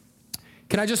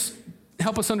 Can I just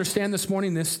help us understand this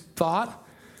morning this thought?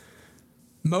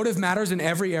 Motive matters in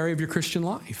every area of your Christian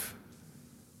life.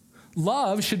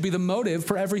 Love should be the motive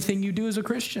for everything you do as a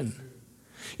Christian.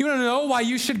 You want to know why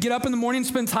you should get up in the morning and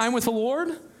spend time with the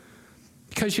Lord?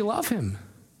 Because you love him.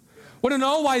 Want to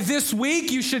know why this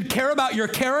week you should care about your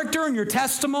character and your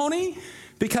testimony?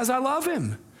 Because I love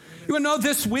him. You want to know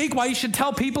this week why you should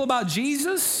tell people about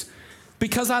Jesus?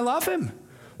 Because I love him.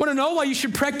 Want to know why you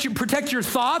should protect your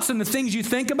thoughts and the things you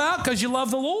think about? Because you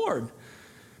love the Lord.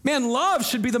 Man, love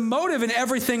should be the motive in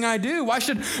everything I do. Why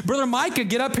should Brother Micah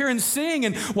get up here and sing?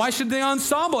 And why should the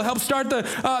ensemble help start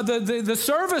the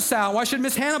service out? Why should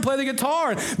Miss Hannah play the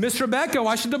guitar? And Miss Rebecca,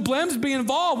 why should the Blims be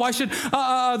involved? Why should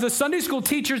the Sunday school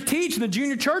teachers teach and the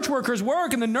junior church workers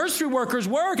work and the nursery workers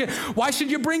work? And why should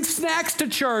you bring snacks to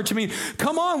church? I mean,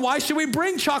 come on, why should we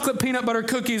bring chocolate peanut butter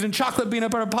cookies and chocolate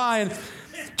peanut butter pie and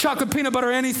chocolate peanut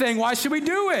butter anything? Why should we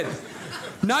do it?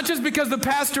 Not just because the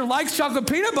pastor likes chocolate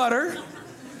peanut butter.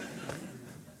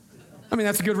 I mean,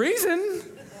 that's a good reason,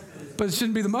 but it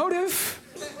shouldn't be the motive.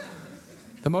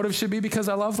 The motive should be because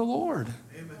I love the Lord.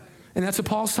 Amen. And that's what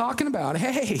Paul's talking about.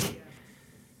 Hey,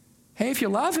 if you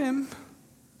love him,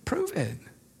 prove it.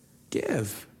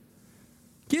 Give.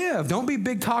 Don't be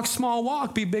big talk, small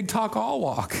walk. Be big talk, all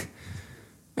walk.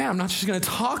 Man, I'm not just going to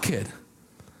talk it.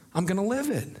 I'm going to live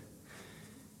it.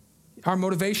 Our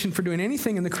motivation for doing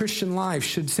anything in the Christian life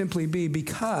should simply be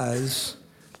because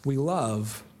we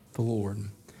love the Lord.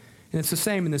 And it's the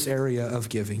same in this area of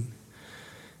giving.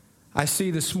 I see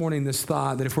this morning this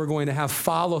thought that if we're going to have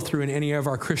follow through in any of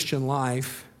our Christian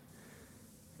life,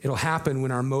 it'll happen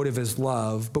when our motive is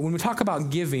love. But when we talk about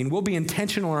giving, we'll be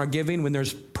intentional in our giving when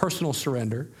there's personal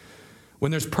surrender. when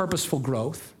there's purposeful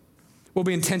growth. We'll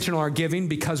be intentional in our giving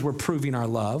because we're proving our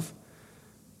love.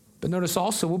 But notice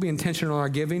also, we'll be intentional in our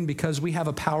giving because we have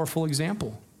a powerful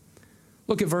example.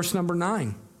 Look at verse number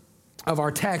 9 of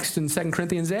our text in 2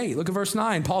 Corinthians 8. Look at verse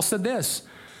 9. Paul said this,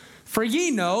 "For ye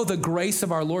know the grace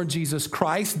of our Lord Jesus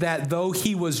Christ, that though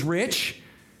he was rich,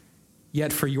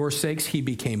 yet for your sakes he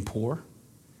became poor,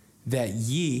 that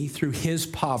ye through his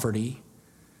poverty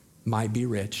might be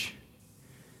rich."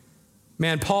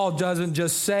 Man, Paul doesn't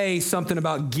just say something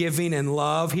about giving and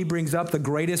love. He brings up the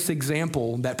greatest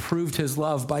example that proved his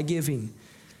love by giving.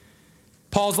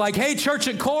 Paul's like, hey, church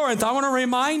at Corinth, I want to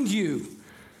remind you,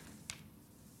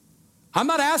 I'm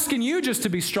not asking you just to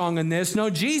be strong in this.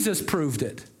 No, Jesus proved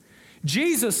it.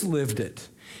 Jesus lived it.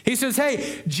 He says,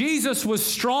 hey, Jesus was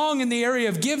strong in the area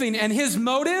of giving, and his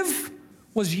motive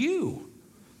was you.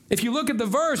 If you look at the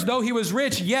verse, though he was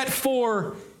rich, yet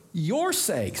for your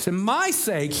sakes and my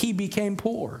sake, he became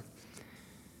poor.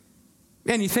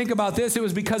 Man, you think about this, it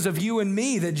was because of you and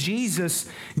me that Jesus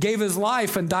gave his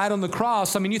life and died on the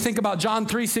cross. I mean, you think about John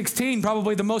 3:16,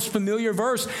 probably the most familiar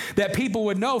verse that people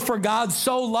would know. For God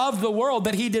so loved the world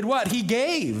that he did what? He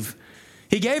gave.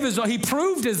 He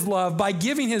proved his love by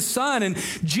giving his son, and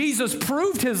Jesus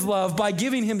proved his love by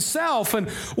giving himself. And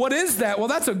what is that? Well,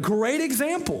 that's a great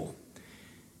example.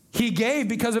 He gave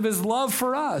because of his love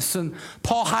for us. And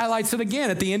Paul highlights it again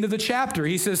at the end of the chapter.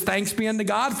 He says, thanks be unto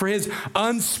God for his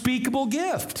unspeakable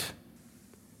gift.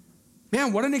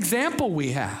 Man, what an example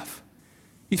we have.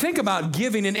 You think about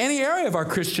giving in any area of our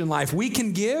Christian life. We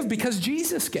can give because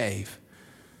Jesus gave.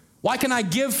 Why can I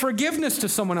give forgiveness to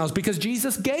someone else? Because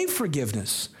Jesus gave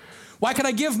forgiveness. Why can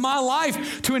I give my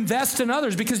life to invest in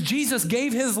others? Because Jesus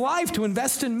gave his life to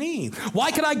invest in me. Why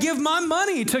can I give my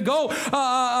money to go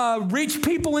reach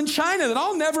people in China that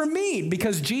I'll never meet?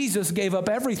 Because Jesus gave up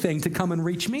everything to come and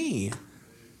reach me.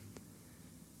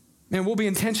 And we'll be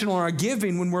intentional in our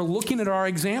giving when we're looking at our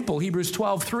example. Hebrews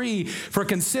 12:3, for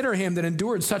consider him that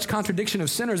endured such contradiction of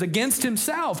sinners against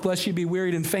himself, lest ye be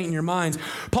wearied and faint in your minds.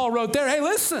 Paul wrote there, hey,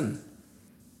 listen,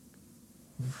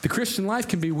 the Christian life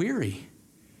can be weary.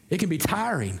 It can be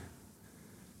tiring,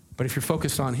 but if you're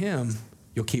focused on him,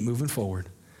 you'll keep moving forward.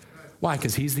 Why?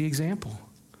 Because he's the example.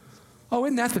 Oh,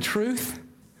 isn't that the truth?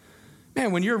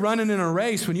 Man, when you're running in a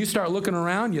race, when you start looking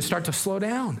around, you start to slow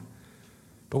down.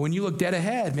 But when you look dead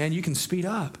ahead, man, you can speed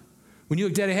up. When you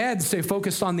look dead ahead and stay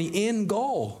focused on the end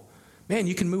goal, man,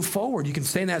 you can move forward. You can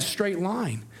stay in that straight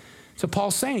line. So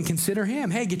Paul's saying, consider him.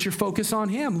 Hey, get your focus on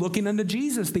him, looking unto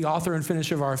Jesus, the author and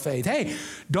finisher of our faith. Hey,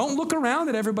 don't look around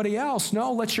at everybody else.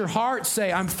 No, let your heart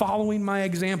say, I'm following my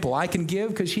example. I can give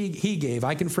because he gave.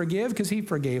 I can forgive because he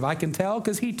forgave. I can tell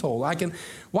because he told.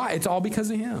 Why? It's all because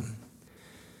of him.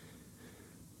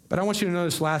 But I want you to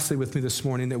notice lastly with me this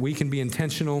morning that we can be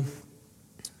intentional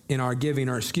in our giving,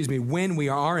 when we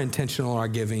are intentional in our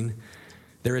giving,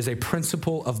 there is a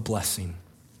principle of blessing.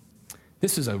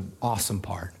 This is an awesome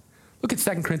part. Look at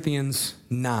 2 Corinthians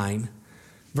 9,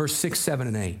 verse 6, 7,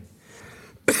 and 8.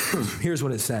 Here's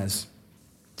what it says.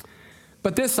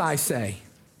 But this I say,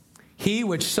 he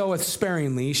which soweth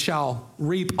sparingly shall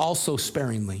reap also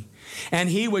sparingly, and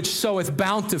he which soweth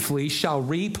bountifully shall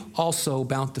reap also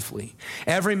bountifully.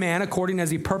 Every man according as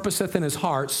he purposeth in his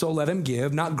heart, so let him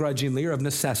give, not grudgingly or of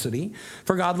necessity,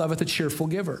 for God loveth a cheerful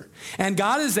giver. And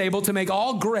God is able to make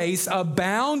all grace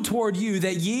abound toward you,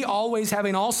 that ye always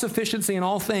having all sufficiency in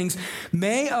all things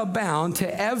may abound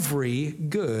to every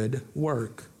good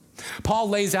work. Paul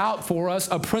lays out for us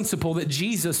a principle that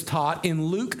Jesus taught in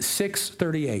Luke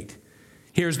 6:38.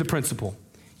 Here's the principle.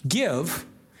 Give,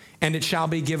 and it shall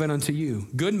be given unto you.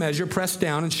 Good measure, pressed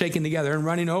down and shaken together and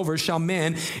running over, shall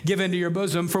men give into your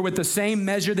bosom. For with the same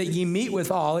measure that ye meet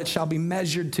withal, it shall be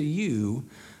measured to you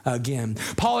again.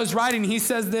 Paul is writing, he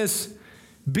says this,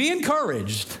 be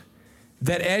encouraged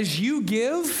that as you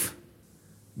give,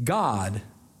 God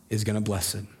is going to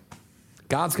bless it.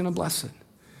 God's going to bless it.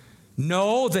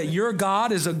 Know that your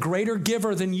God is a greater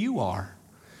giver than you are.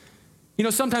 You know,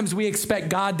 sometimes we expect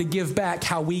God to give back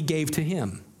how we gave to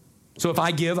him. So if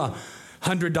I give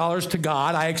 $100 to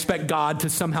God, I expect God to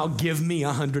somehow give me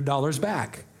 $100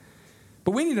 back.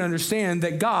 But we need to understand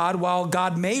that God, while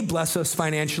God may bless us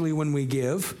financially when we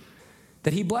give,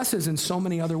 that he blesses in so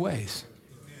many other ways.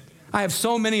 I have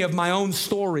so many of my own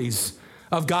stories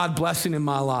of God blessing in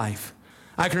my life.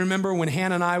 I can remember when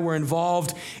Hannah and I were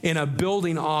involved in a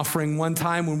building offering one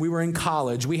time when we were in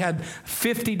college. We had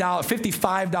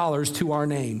 $55 to our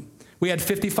name. We had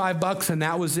 $55 and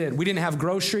that was it. We didn't have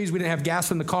groceries. We didn't have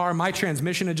gas in the car. My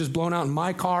transmission had just blown out in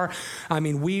my car. I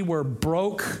mean, we were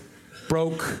broke.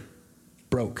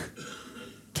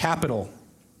 Capital,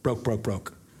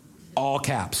 broke. All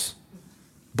caps,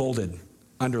 bolded.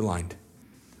 underlined.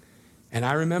 And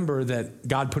I remember that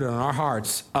God put it on our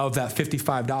hearts of that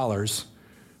 $55.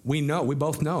 We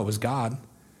both know it was God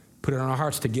put it on our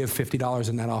hearts to give $50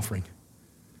 in that offering.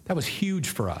 That was huge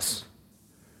for us.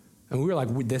 And we were like,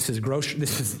 what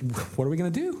are we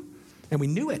going to do? And we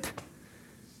knew it.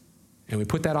 And we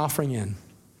put that offering in.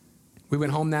 We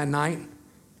went home that night,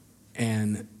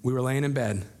 and we were laying in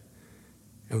bed,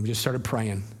 and we just started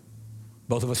praying.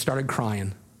 Both of us started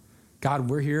crying. God,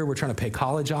 we're here. We're trying to pay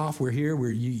college off. We're here.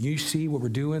 You see what we're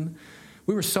doing.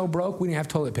 We were so broke, we didn't have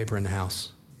toilet paper in the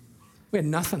house. We had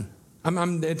nothing.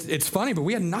 It's funny, but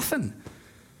we had nothing.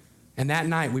 And that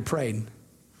night, we prayed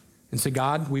and said,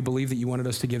 God, we believe that you wanted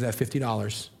us to give that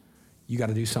 $50. You got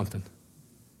to do something.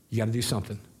 You got to do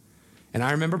something. And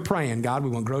I remember praying, God, we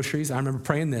want groceries. I remember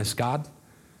praying this, God,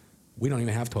 we don't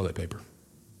even have toilet paper.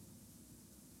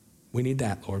 We need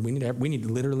that, Lord. We need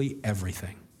literally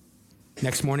everything.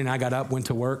 Next morning, I got up, went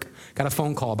to work, got a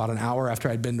phone call about an hour after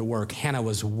I'd been to work. Hannah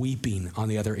was weeping on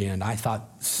the other end. I thought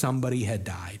somebody had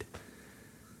died.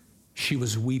 She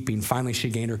was weeping. Finally, she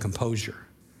gained her composure.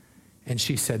 And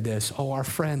she said this, our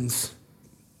friends,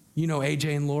 you know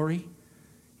AJ and Lori?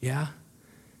 Yeah.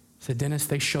 Said, Dennis,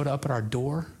 they showed up at our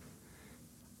door.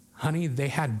 Honey, they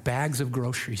had bags of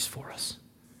groceries for us.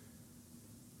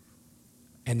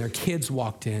 And their kids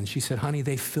walked in. She said, honey,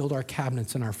 they filled our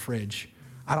cabinets and our fridge.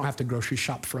 I don't have to grocery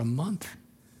shop for a month.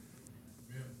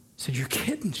 I said, you're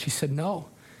kidding. She said, no.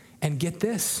 And get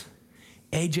this,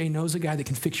 AJ knows a guy that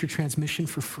can fix your transmission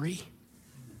for free.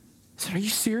 I said, are you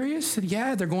serious? I said,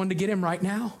 yeah, they're going to get him right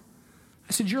now.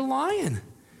 I said, you're lying.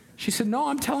 She said, no,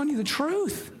 I'm telling you the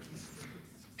truth.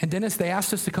 And Dennis, they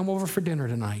asked us to come over for dinner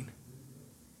tonight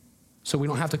so we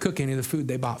don't have to cook any of the food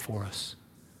they bought for us.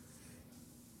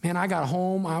 Man, I got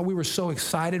home. We were so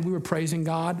excited. We were praising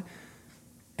God.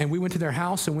 And we went to their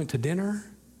house and went to dinner.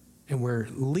 And we're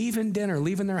leaving dinner,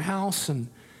 leaving their house. And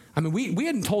we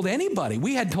hadn't told anybody.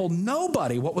 We had told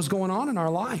nobody what was going on in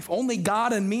our life. Only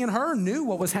God and me and her knew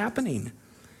what was happening.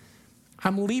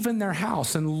 I'm leaving their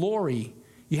house. And Lori,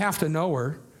 you have to know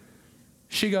her.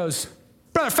 She goes,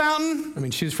 Brother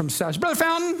Fountain. She's from South. Brother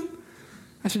Fountain.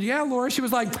 I said, yeah, Lori. She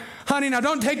was like, honey, now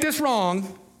don't take this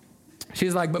wrong.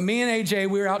 She's like, but me and AJ,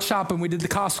 we were out shopping. We did the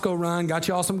Costco run, got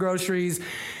you all some groceries.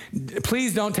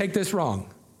 Please don't take this wrong.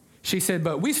 She said,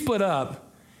 but we split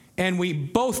up and we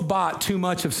both bought too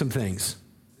much of some things.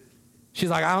 She's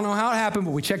like, I don't know how it happened,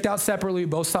 but we checked out separately. We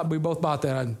both bought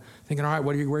that. I'm thinking, all right,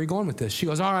 where are you going with this? She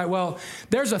goes, all right, well,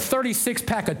 there's a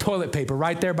 36-pack of toilet paper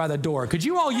right there by the door. Could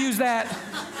you all use that?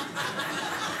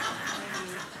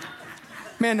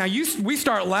 Man, now we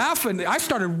start laughing. I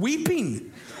started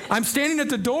weeping. I'm standing at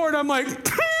the door and I'm like,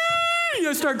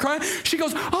 I start crying. She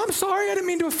goes, oh, I'm sorry, I didn't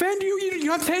mean to offend you. You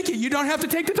don't have to take it. You don't have to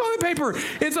take the toilet paper.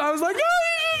 And so I was like,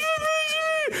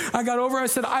 I got over, I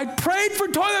said, I prayed for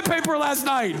toilet paper last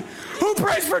night. Who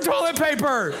prays for toilet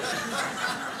paper?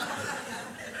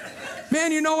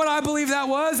 Man, you know what I believe that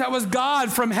was? That was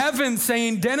God from heaven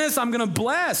saying, Dennis, I'm going to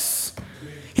bless.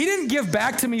 He didn't give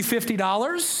back to me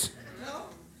 $50.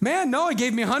 Man, no, he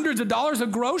gave me hundreds of dollars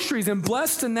of groceries and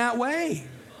blessed in that way.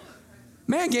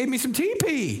 Man, gave me some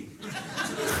TP.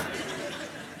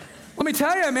 Let me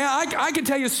tell you, man, I can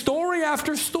tell you story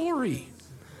after story.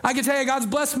 I can tell you God's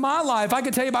blessed my life. I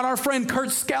can tell you about our friend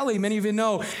Kurt Skelly, many of you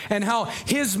know, and how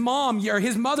his mom or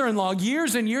his mother-in-law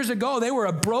years and years ago, they were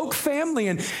a broke family,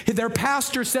 and their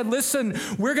pastor said, listen,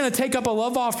 we're going to take up a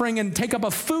love offering and take up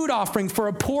a food offering for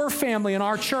a poor family in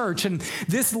our church. And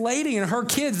this lady and her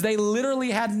kids, they literally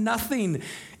had nothing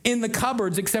in the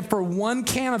cupboards except for one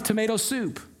can of tomato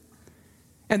soup.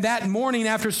 And that morning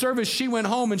after service, she went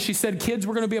home and she said, kids,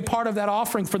 we're going to be a part of that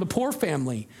offering for the poor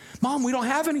family. Mom, we don't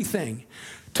have anything.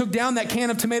 Took down that can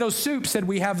of tomato soup, said,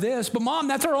 we have this. But Mom,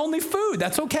 that's our only food.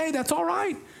 That's okay. That's all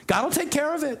right. God will take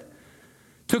care of it.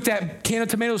 Took that can of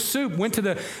tomato soup, went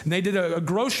to and they did a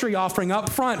grocery offering up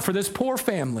front for this poor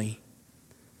family.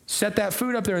 Set that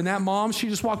food up there. And that mom, she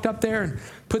just walked up there and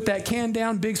put that can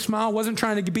down, big smile, wasn't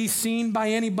trying to be seen by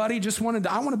anybody, just I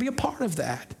want to be a part of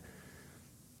that.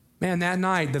 Man, that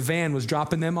night, the van was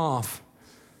dropping them off.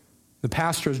 The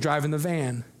pastor was driving the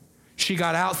van. She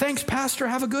got out, thanks, Pastor,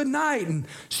 have a good night, and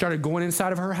started going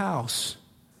inside of her house.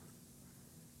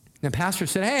 And the pastor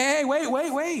said, hey,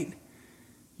 wait.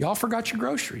 Y'all forgot your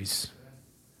groceries.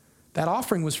 That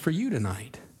offering was for you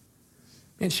tonight.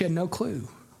 And she had no clue.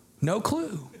 No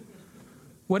clue.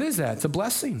 What is that? It's a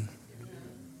blessing.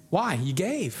 Why? You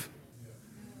gave.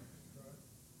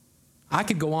 I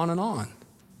could go on and on.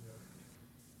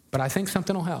 But I think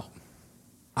something will help.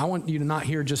 I want you to not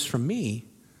hear just from me.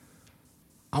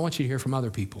 I want you to hear from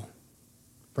other people.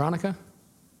 Veronica,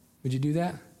 would you do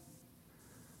that?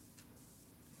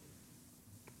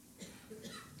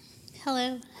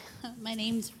 Hello, my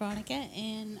name's Veronica,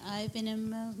 and I've been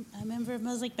a member of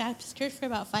Mosaic Baptist Church for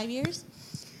about 5 years.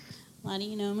 A lot of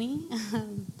you know me.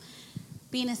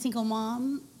 Being a single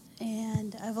mom,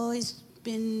 and I've always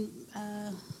been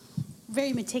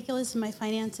very meticulous in my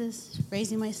finances,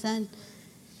 raising my son,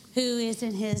 who is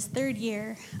in his third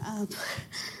year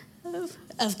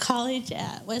of college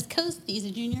at West Coast. He's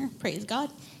a junior, praise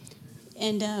God.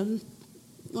 And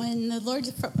when the Lord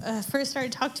first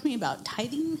started talking to me about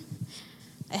tithing,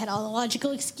 I had all the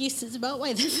logical excuses about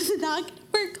why this is not going to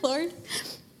work, Lord.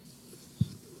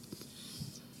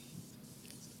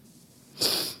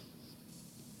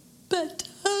 But,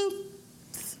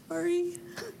 sorry.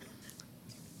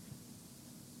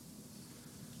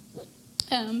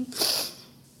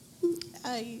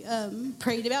 I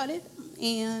prayed about it,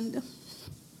 and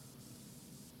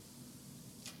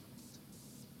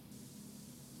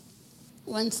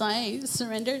once I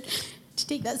surrendered to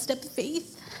take that step of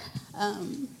faith,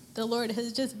 the Lord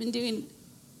has just been doing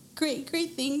great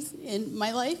things in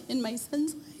my life, in my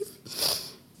son's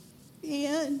life,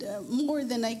 and more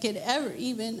than I could ever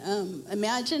even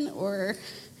imagine, or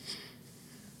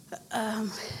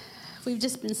we've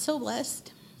just been so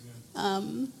blessed.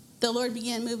 The Lord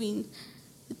began moving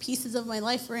the pieces of my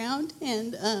life around,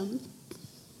 and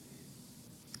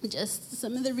just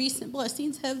some of the recent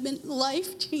blessings have been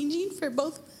life-changing for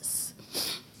both of us.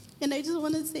 And I just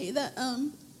want to say that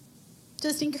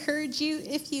just encourage you,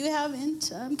 if you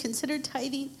haven't considered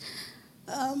tithing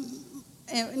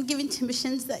and giving to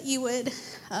missions, that you would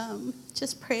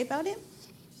just pray about it.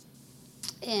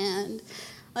 And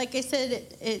like I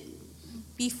said, it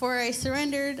before I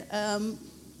surrendered,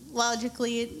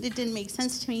 logically it didn't make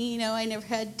sense to me. You know, I never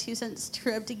had 2 cents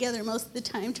to rub together most of the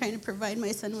time, trying to provide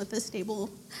my son with a stable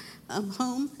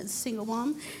home as a single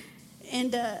mom.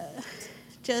 And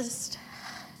just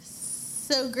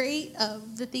so great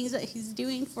of the things that he's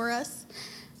doing for us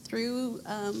through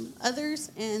others,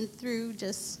 and through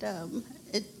just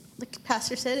it, like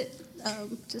Pastor said,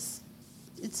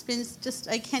 it's been just,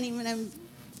 I can't even, I'm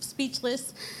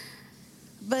speechless.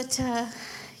 But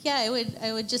yeah,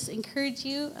 I would just encourage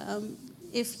you,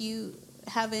 if you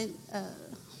haven't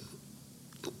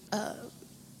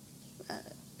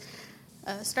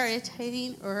started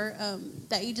tithing, or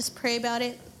that you just pray about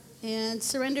it and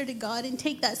surrender to God and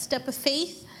take that step of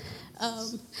faith,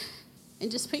 and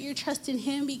just put your trust in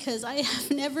Him, because I have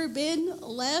never been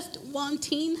left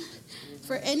wanting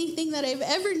for anything that I've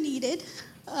ever needed.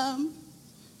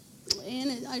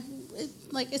 And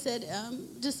like I said,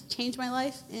 just changed my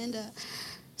life. And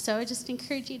so I just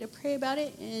encourage you to pray about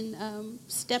it and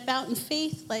step out in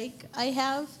faith like I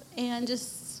have, and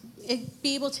just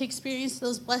be able to experience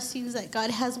those blessings that God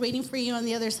has waiting for you on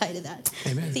the other side of that.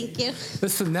 Amen. Thank you.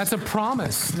 Listen, that's a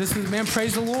promise. This is, man,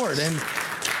 praise the Lord. And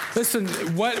listen,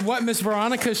 what Miss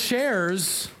Veronica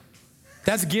shares,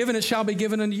 that's given, it shall be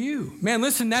given unto you. Man,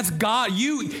 listen, that's God.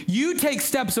 You take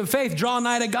steps of faith, draw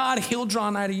nigh to God, He'll draw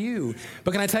nigh to you.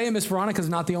 But can I tell you, Miss Veronica's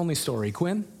not the only story.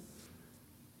 Quinn?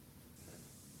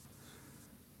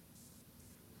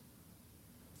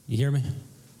 You hear me?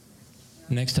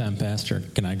 Next time, Pastor,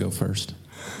 can I go first?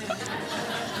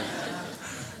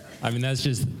 I mean,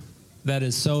 that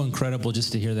is so incredible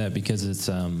just to hear that, because it's,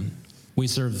 we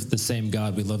serve the same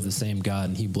God, we love the same God,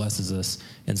 and He blesses us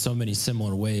in so many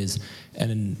similar ways.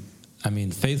 And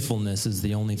faithfulness is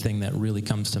the only thing that really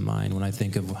comes to mind when I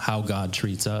think of how God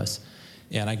treats us.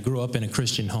 And I grew up in a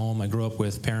Christian home. I grew up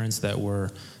with parents that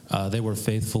were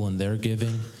faithful in their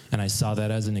giving, and I saw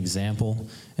that as an example.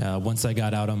 Once I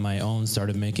got out on my own,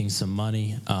 started making some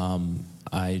money,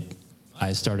 I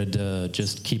started to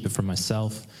just keep it for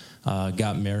myself.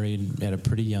 Got married at a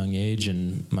pretty young age,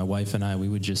 and my wife and I, we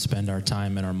would just spend our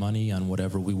time and our money on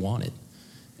whatever we wanted.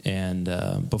 And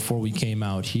before we came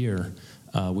out here,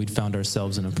 we'd found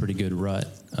ourselves in a pretty good rut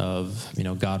of,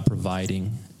 God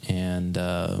providing, and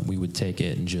we would take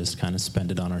it and just kind of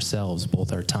spend it on ourselves,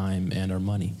 both our time and our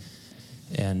money.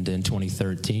 And in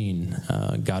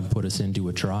 2013, God put us into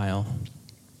a trial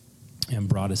and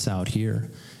brought us out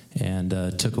here, and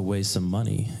took away some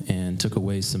money and took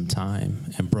away some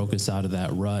time and broke us out of that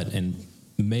rut and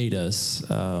made us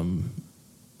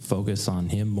focus on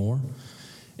Him more.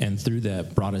 And through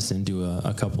that, brought us into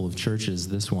a couple of churches,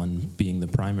 this one being the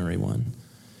primary one.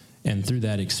 And through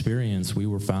that experience, we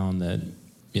were found that,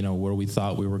 where we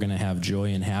thought we were going to have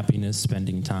joy and happiness,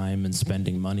 spending time and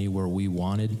spending money where we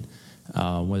wanted,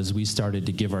 was we started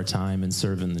to give our time and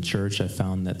serve in the church. I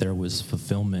found that there was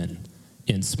fulfillment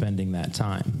in spending that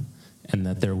time, and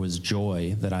that there was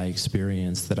joy that I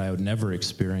experienced that I would never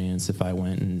experience if I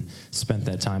went and spent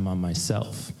that time on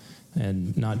myself.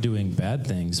 and not doing bad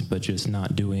things, but just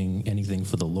not doing anything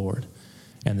for the Lord.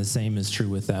 And the same is true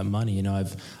with that money. You know,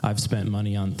 I've spent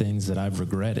money on things that I've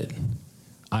regretted.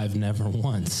 I've never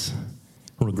once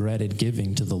regretted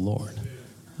giving to the Lord.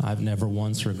 I've never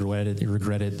once regretted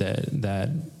that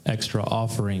extra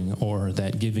offering or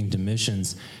that giving to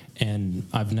missions. And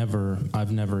I've never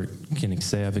can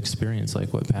say I've experienced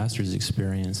like what pastors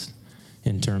experienced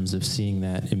in terms of seeing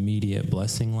that immediate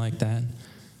blessing like that.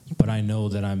 But I know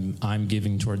that I'm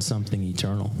giving towards something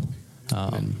eternal.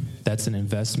 That's an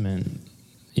investment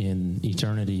in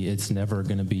eternity. It's never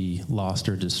going to be lost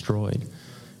or destroyed.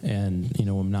 And, you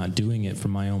know, I'm not doing it for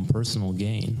my own personal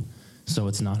gain. So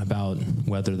it's not about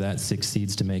whether that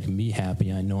succeeds to make me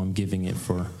happy. I know I'm giving it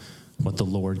for what the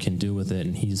Lord can do with it,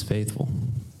 and he's faithful.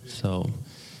 So,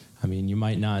 I mean, you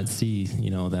might not see, you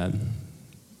know, that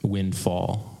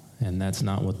windfall, and that's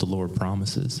not what the Lord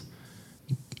promises.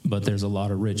 But there's a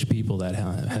lot of rich people that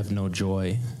have no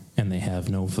joy, and they have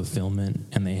no fulfillment,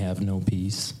 and they have no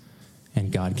peace.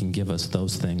 And God can give us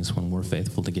those things when we're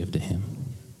faithful to give to him.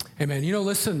 Amen. You know,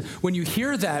 listen, when you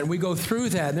hear that and we go through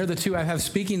that, and they're the two I have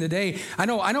speaking today, I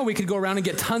know we could go around and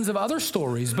get tons of other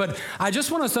stories, but I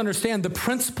just want us to understand the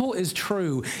principle is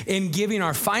true in giving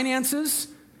our finances,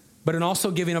 but in also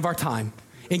giving of our time,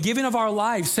 in giving of our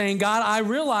lives, saying, God, I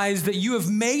realize that you have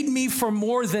made me for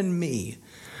more than me.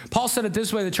 Paul said it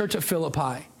this way, the church at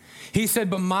Philippi. He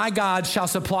said, but my God shall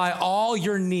supply all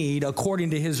your need according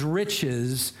to his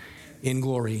riches in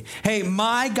glory. Hey,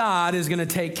 my God is going to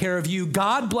take care of you.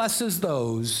 God blesses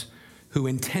those who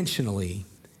intentionally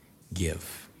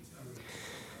give.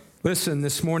 Listen,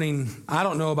 this morning, I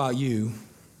don't know about you,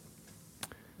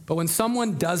 but when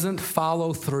someone doesn't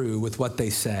follow through with what they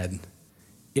said,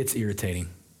 it's irritating.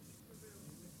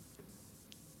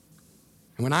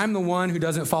 And when I'm the one who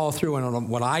doesn't follow through on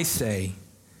what I say,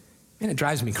 man, it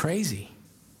drives me crazy.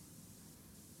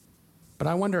 But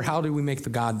I wonder, how do we make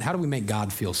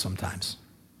God feel sometimes?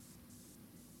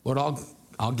 Lord,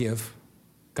 I'll give.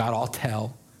 God, I'll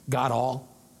tell. God, all.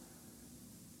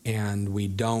 And we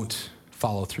don't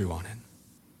follow through on it.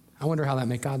 I wonder how that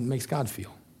makes God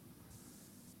feel.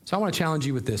 So I want to challenge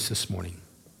you with this morning.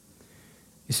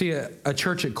 You see, a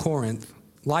church at Corinth,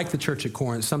 like the church at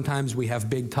Corinth, sometimes we have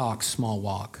big talk, small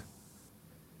walk.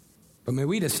 But may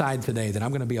we decide today that I'm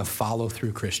going to be a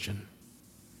follow-through Christian.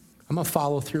 I'm going to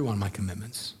follow through on my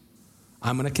commitments.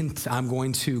 I'm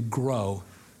going to grow,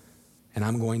 and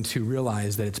I'm going to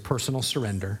realize that it's personal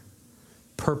surrender,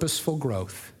 purposeful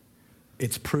growth.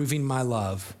 It's proving my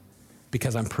love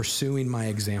because I'm pursuing my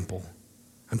example.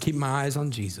 I'm keeping my eyes on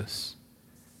Jesus.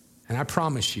 And I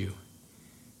promise you,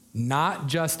 not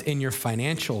just in your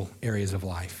financial areas of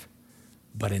life,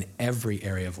 but in every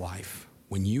area of life,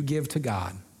 when you give to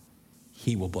God,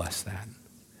 he will bless that.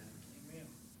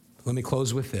 Let me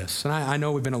close with this. And I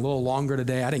know we've been a little longer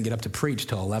today. I didn't get up to preach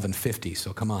till 11:50,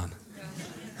 so come on.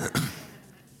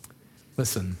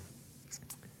 Listen,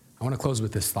 I want to close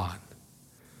with this thought.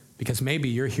 Because maybe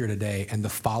you're here today and the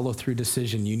follow-through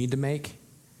decision you need to make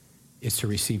is to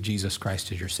receive Jesus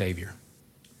Christ as your Savior.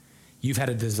 You've had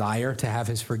a desire to have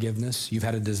his forgiveness. You've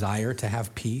had a desire to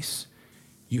have peace.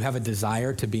 You have a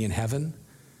desire to be in heaven,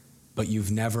 but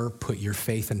you've never put your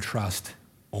faith and trust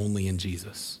only in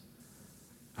Jesus.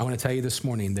 I want to tell you this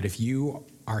morning that if you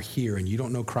are here and you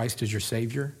don't know Christ as your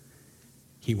Savior,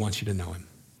 he wants you to know him.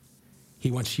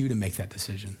 He wants you to make that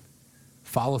decision.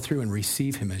 Follow through and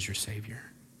receive him as your Savior.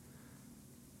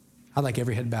 I'd like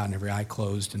every head bowed and every eye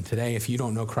closed. And today, if you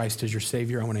don't know Christ as your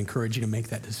Savior, I want to encourage you to make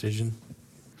that decision.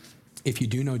 If you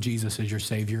do know Jesus as your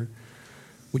Savior,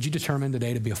 would you determine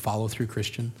today to be a follow-through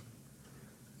Christian?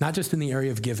 Not just in the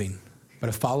area of giving, but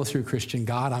a follow-through Christian.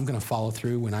 God, I'm going to follow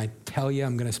through. When I tell you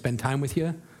I'm going to spend time with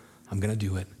you, I'm going to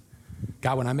do it.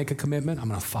 God, when I make a commitment, I'm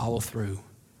going to follow through.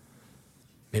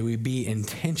 May we be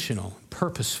intentional,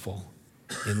 purposeful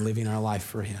in living our life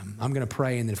for him. I'm going to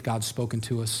pray, and if God's spoken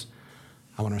to us,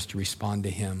 I want us to respond to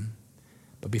him.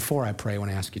 But before I pray, I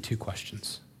want to ask you two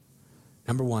questions.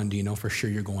 Number one, do you know for sure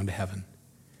you're going to heaven?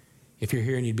 If you're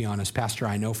here and you'd be honest, Pastor,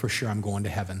 I know for sure I'm going to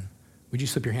heaven. Would you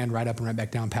slip your hand right up and right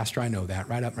back down? Pastor, I know that.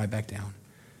 Right up and right back down.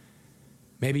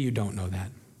 Maybe you don't know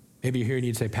that. Maybe you're here and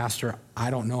you'd say, Pastor,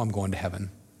 I don't know I'm going to heaven.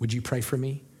 Would you pray for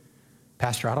me?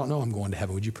 Pastor, I don't know I'm going to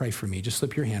heaven. Would you pray for me? Just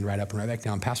slip your hand right up and right back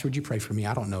down. Pastor, would you pray for me?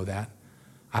 I don't know that.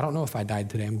 I don't know if I died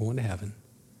today, I'm going to heaven.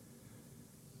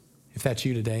 If that's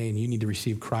you today and you need to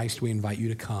receive Christ, we invite you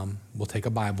to come. We'll take a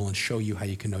Bible and show you how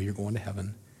you can know you're going to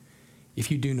heaven.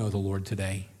 If you do know the Lord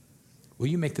today, will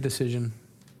you make the decision?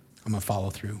 I'm going to follow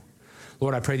through.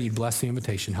 Lord, I pray that you'd bless the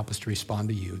invitation. Help us to respond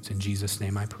to you. It's in Jesus'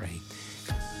 name I pray.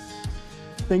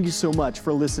 Thank you so much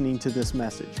for listening to this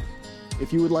message.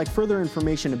 If you would like further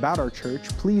information about our church,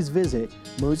 please visit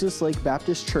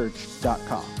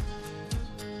moseslakebaptistchurch.com.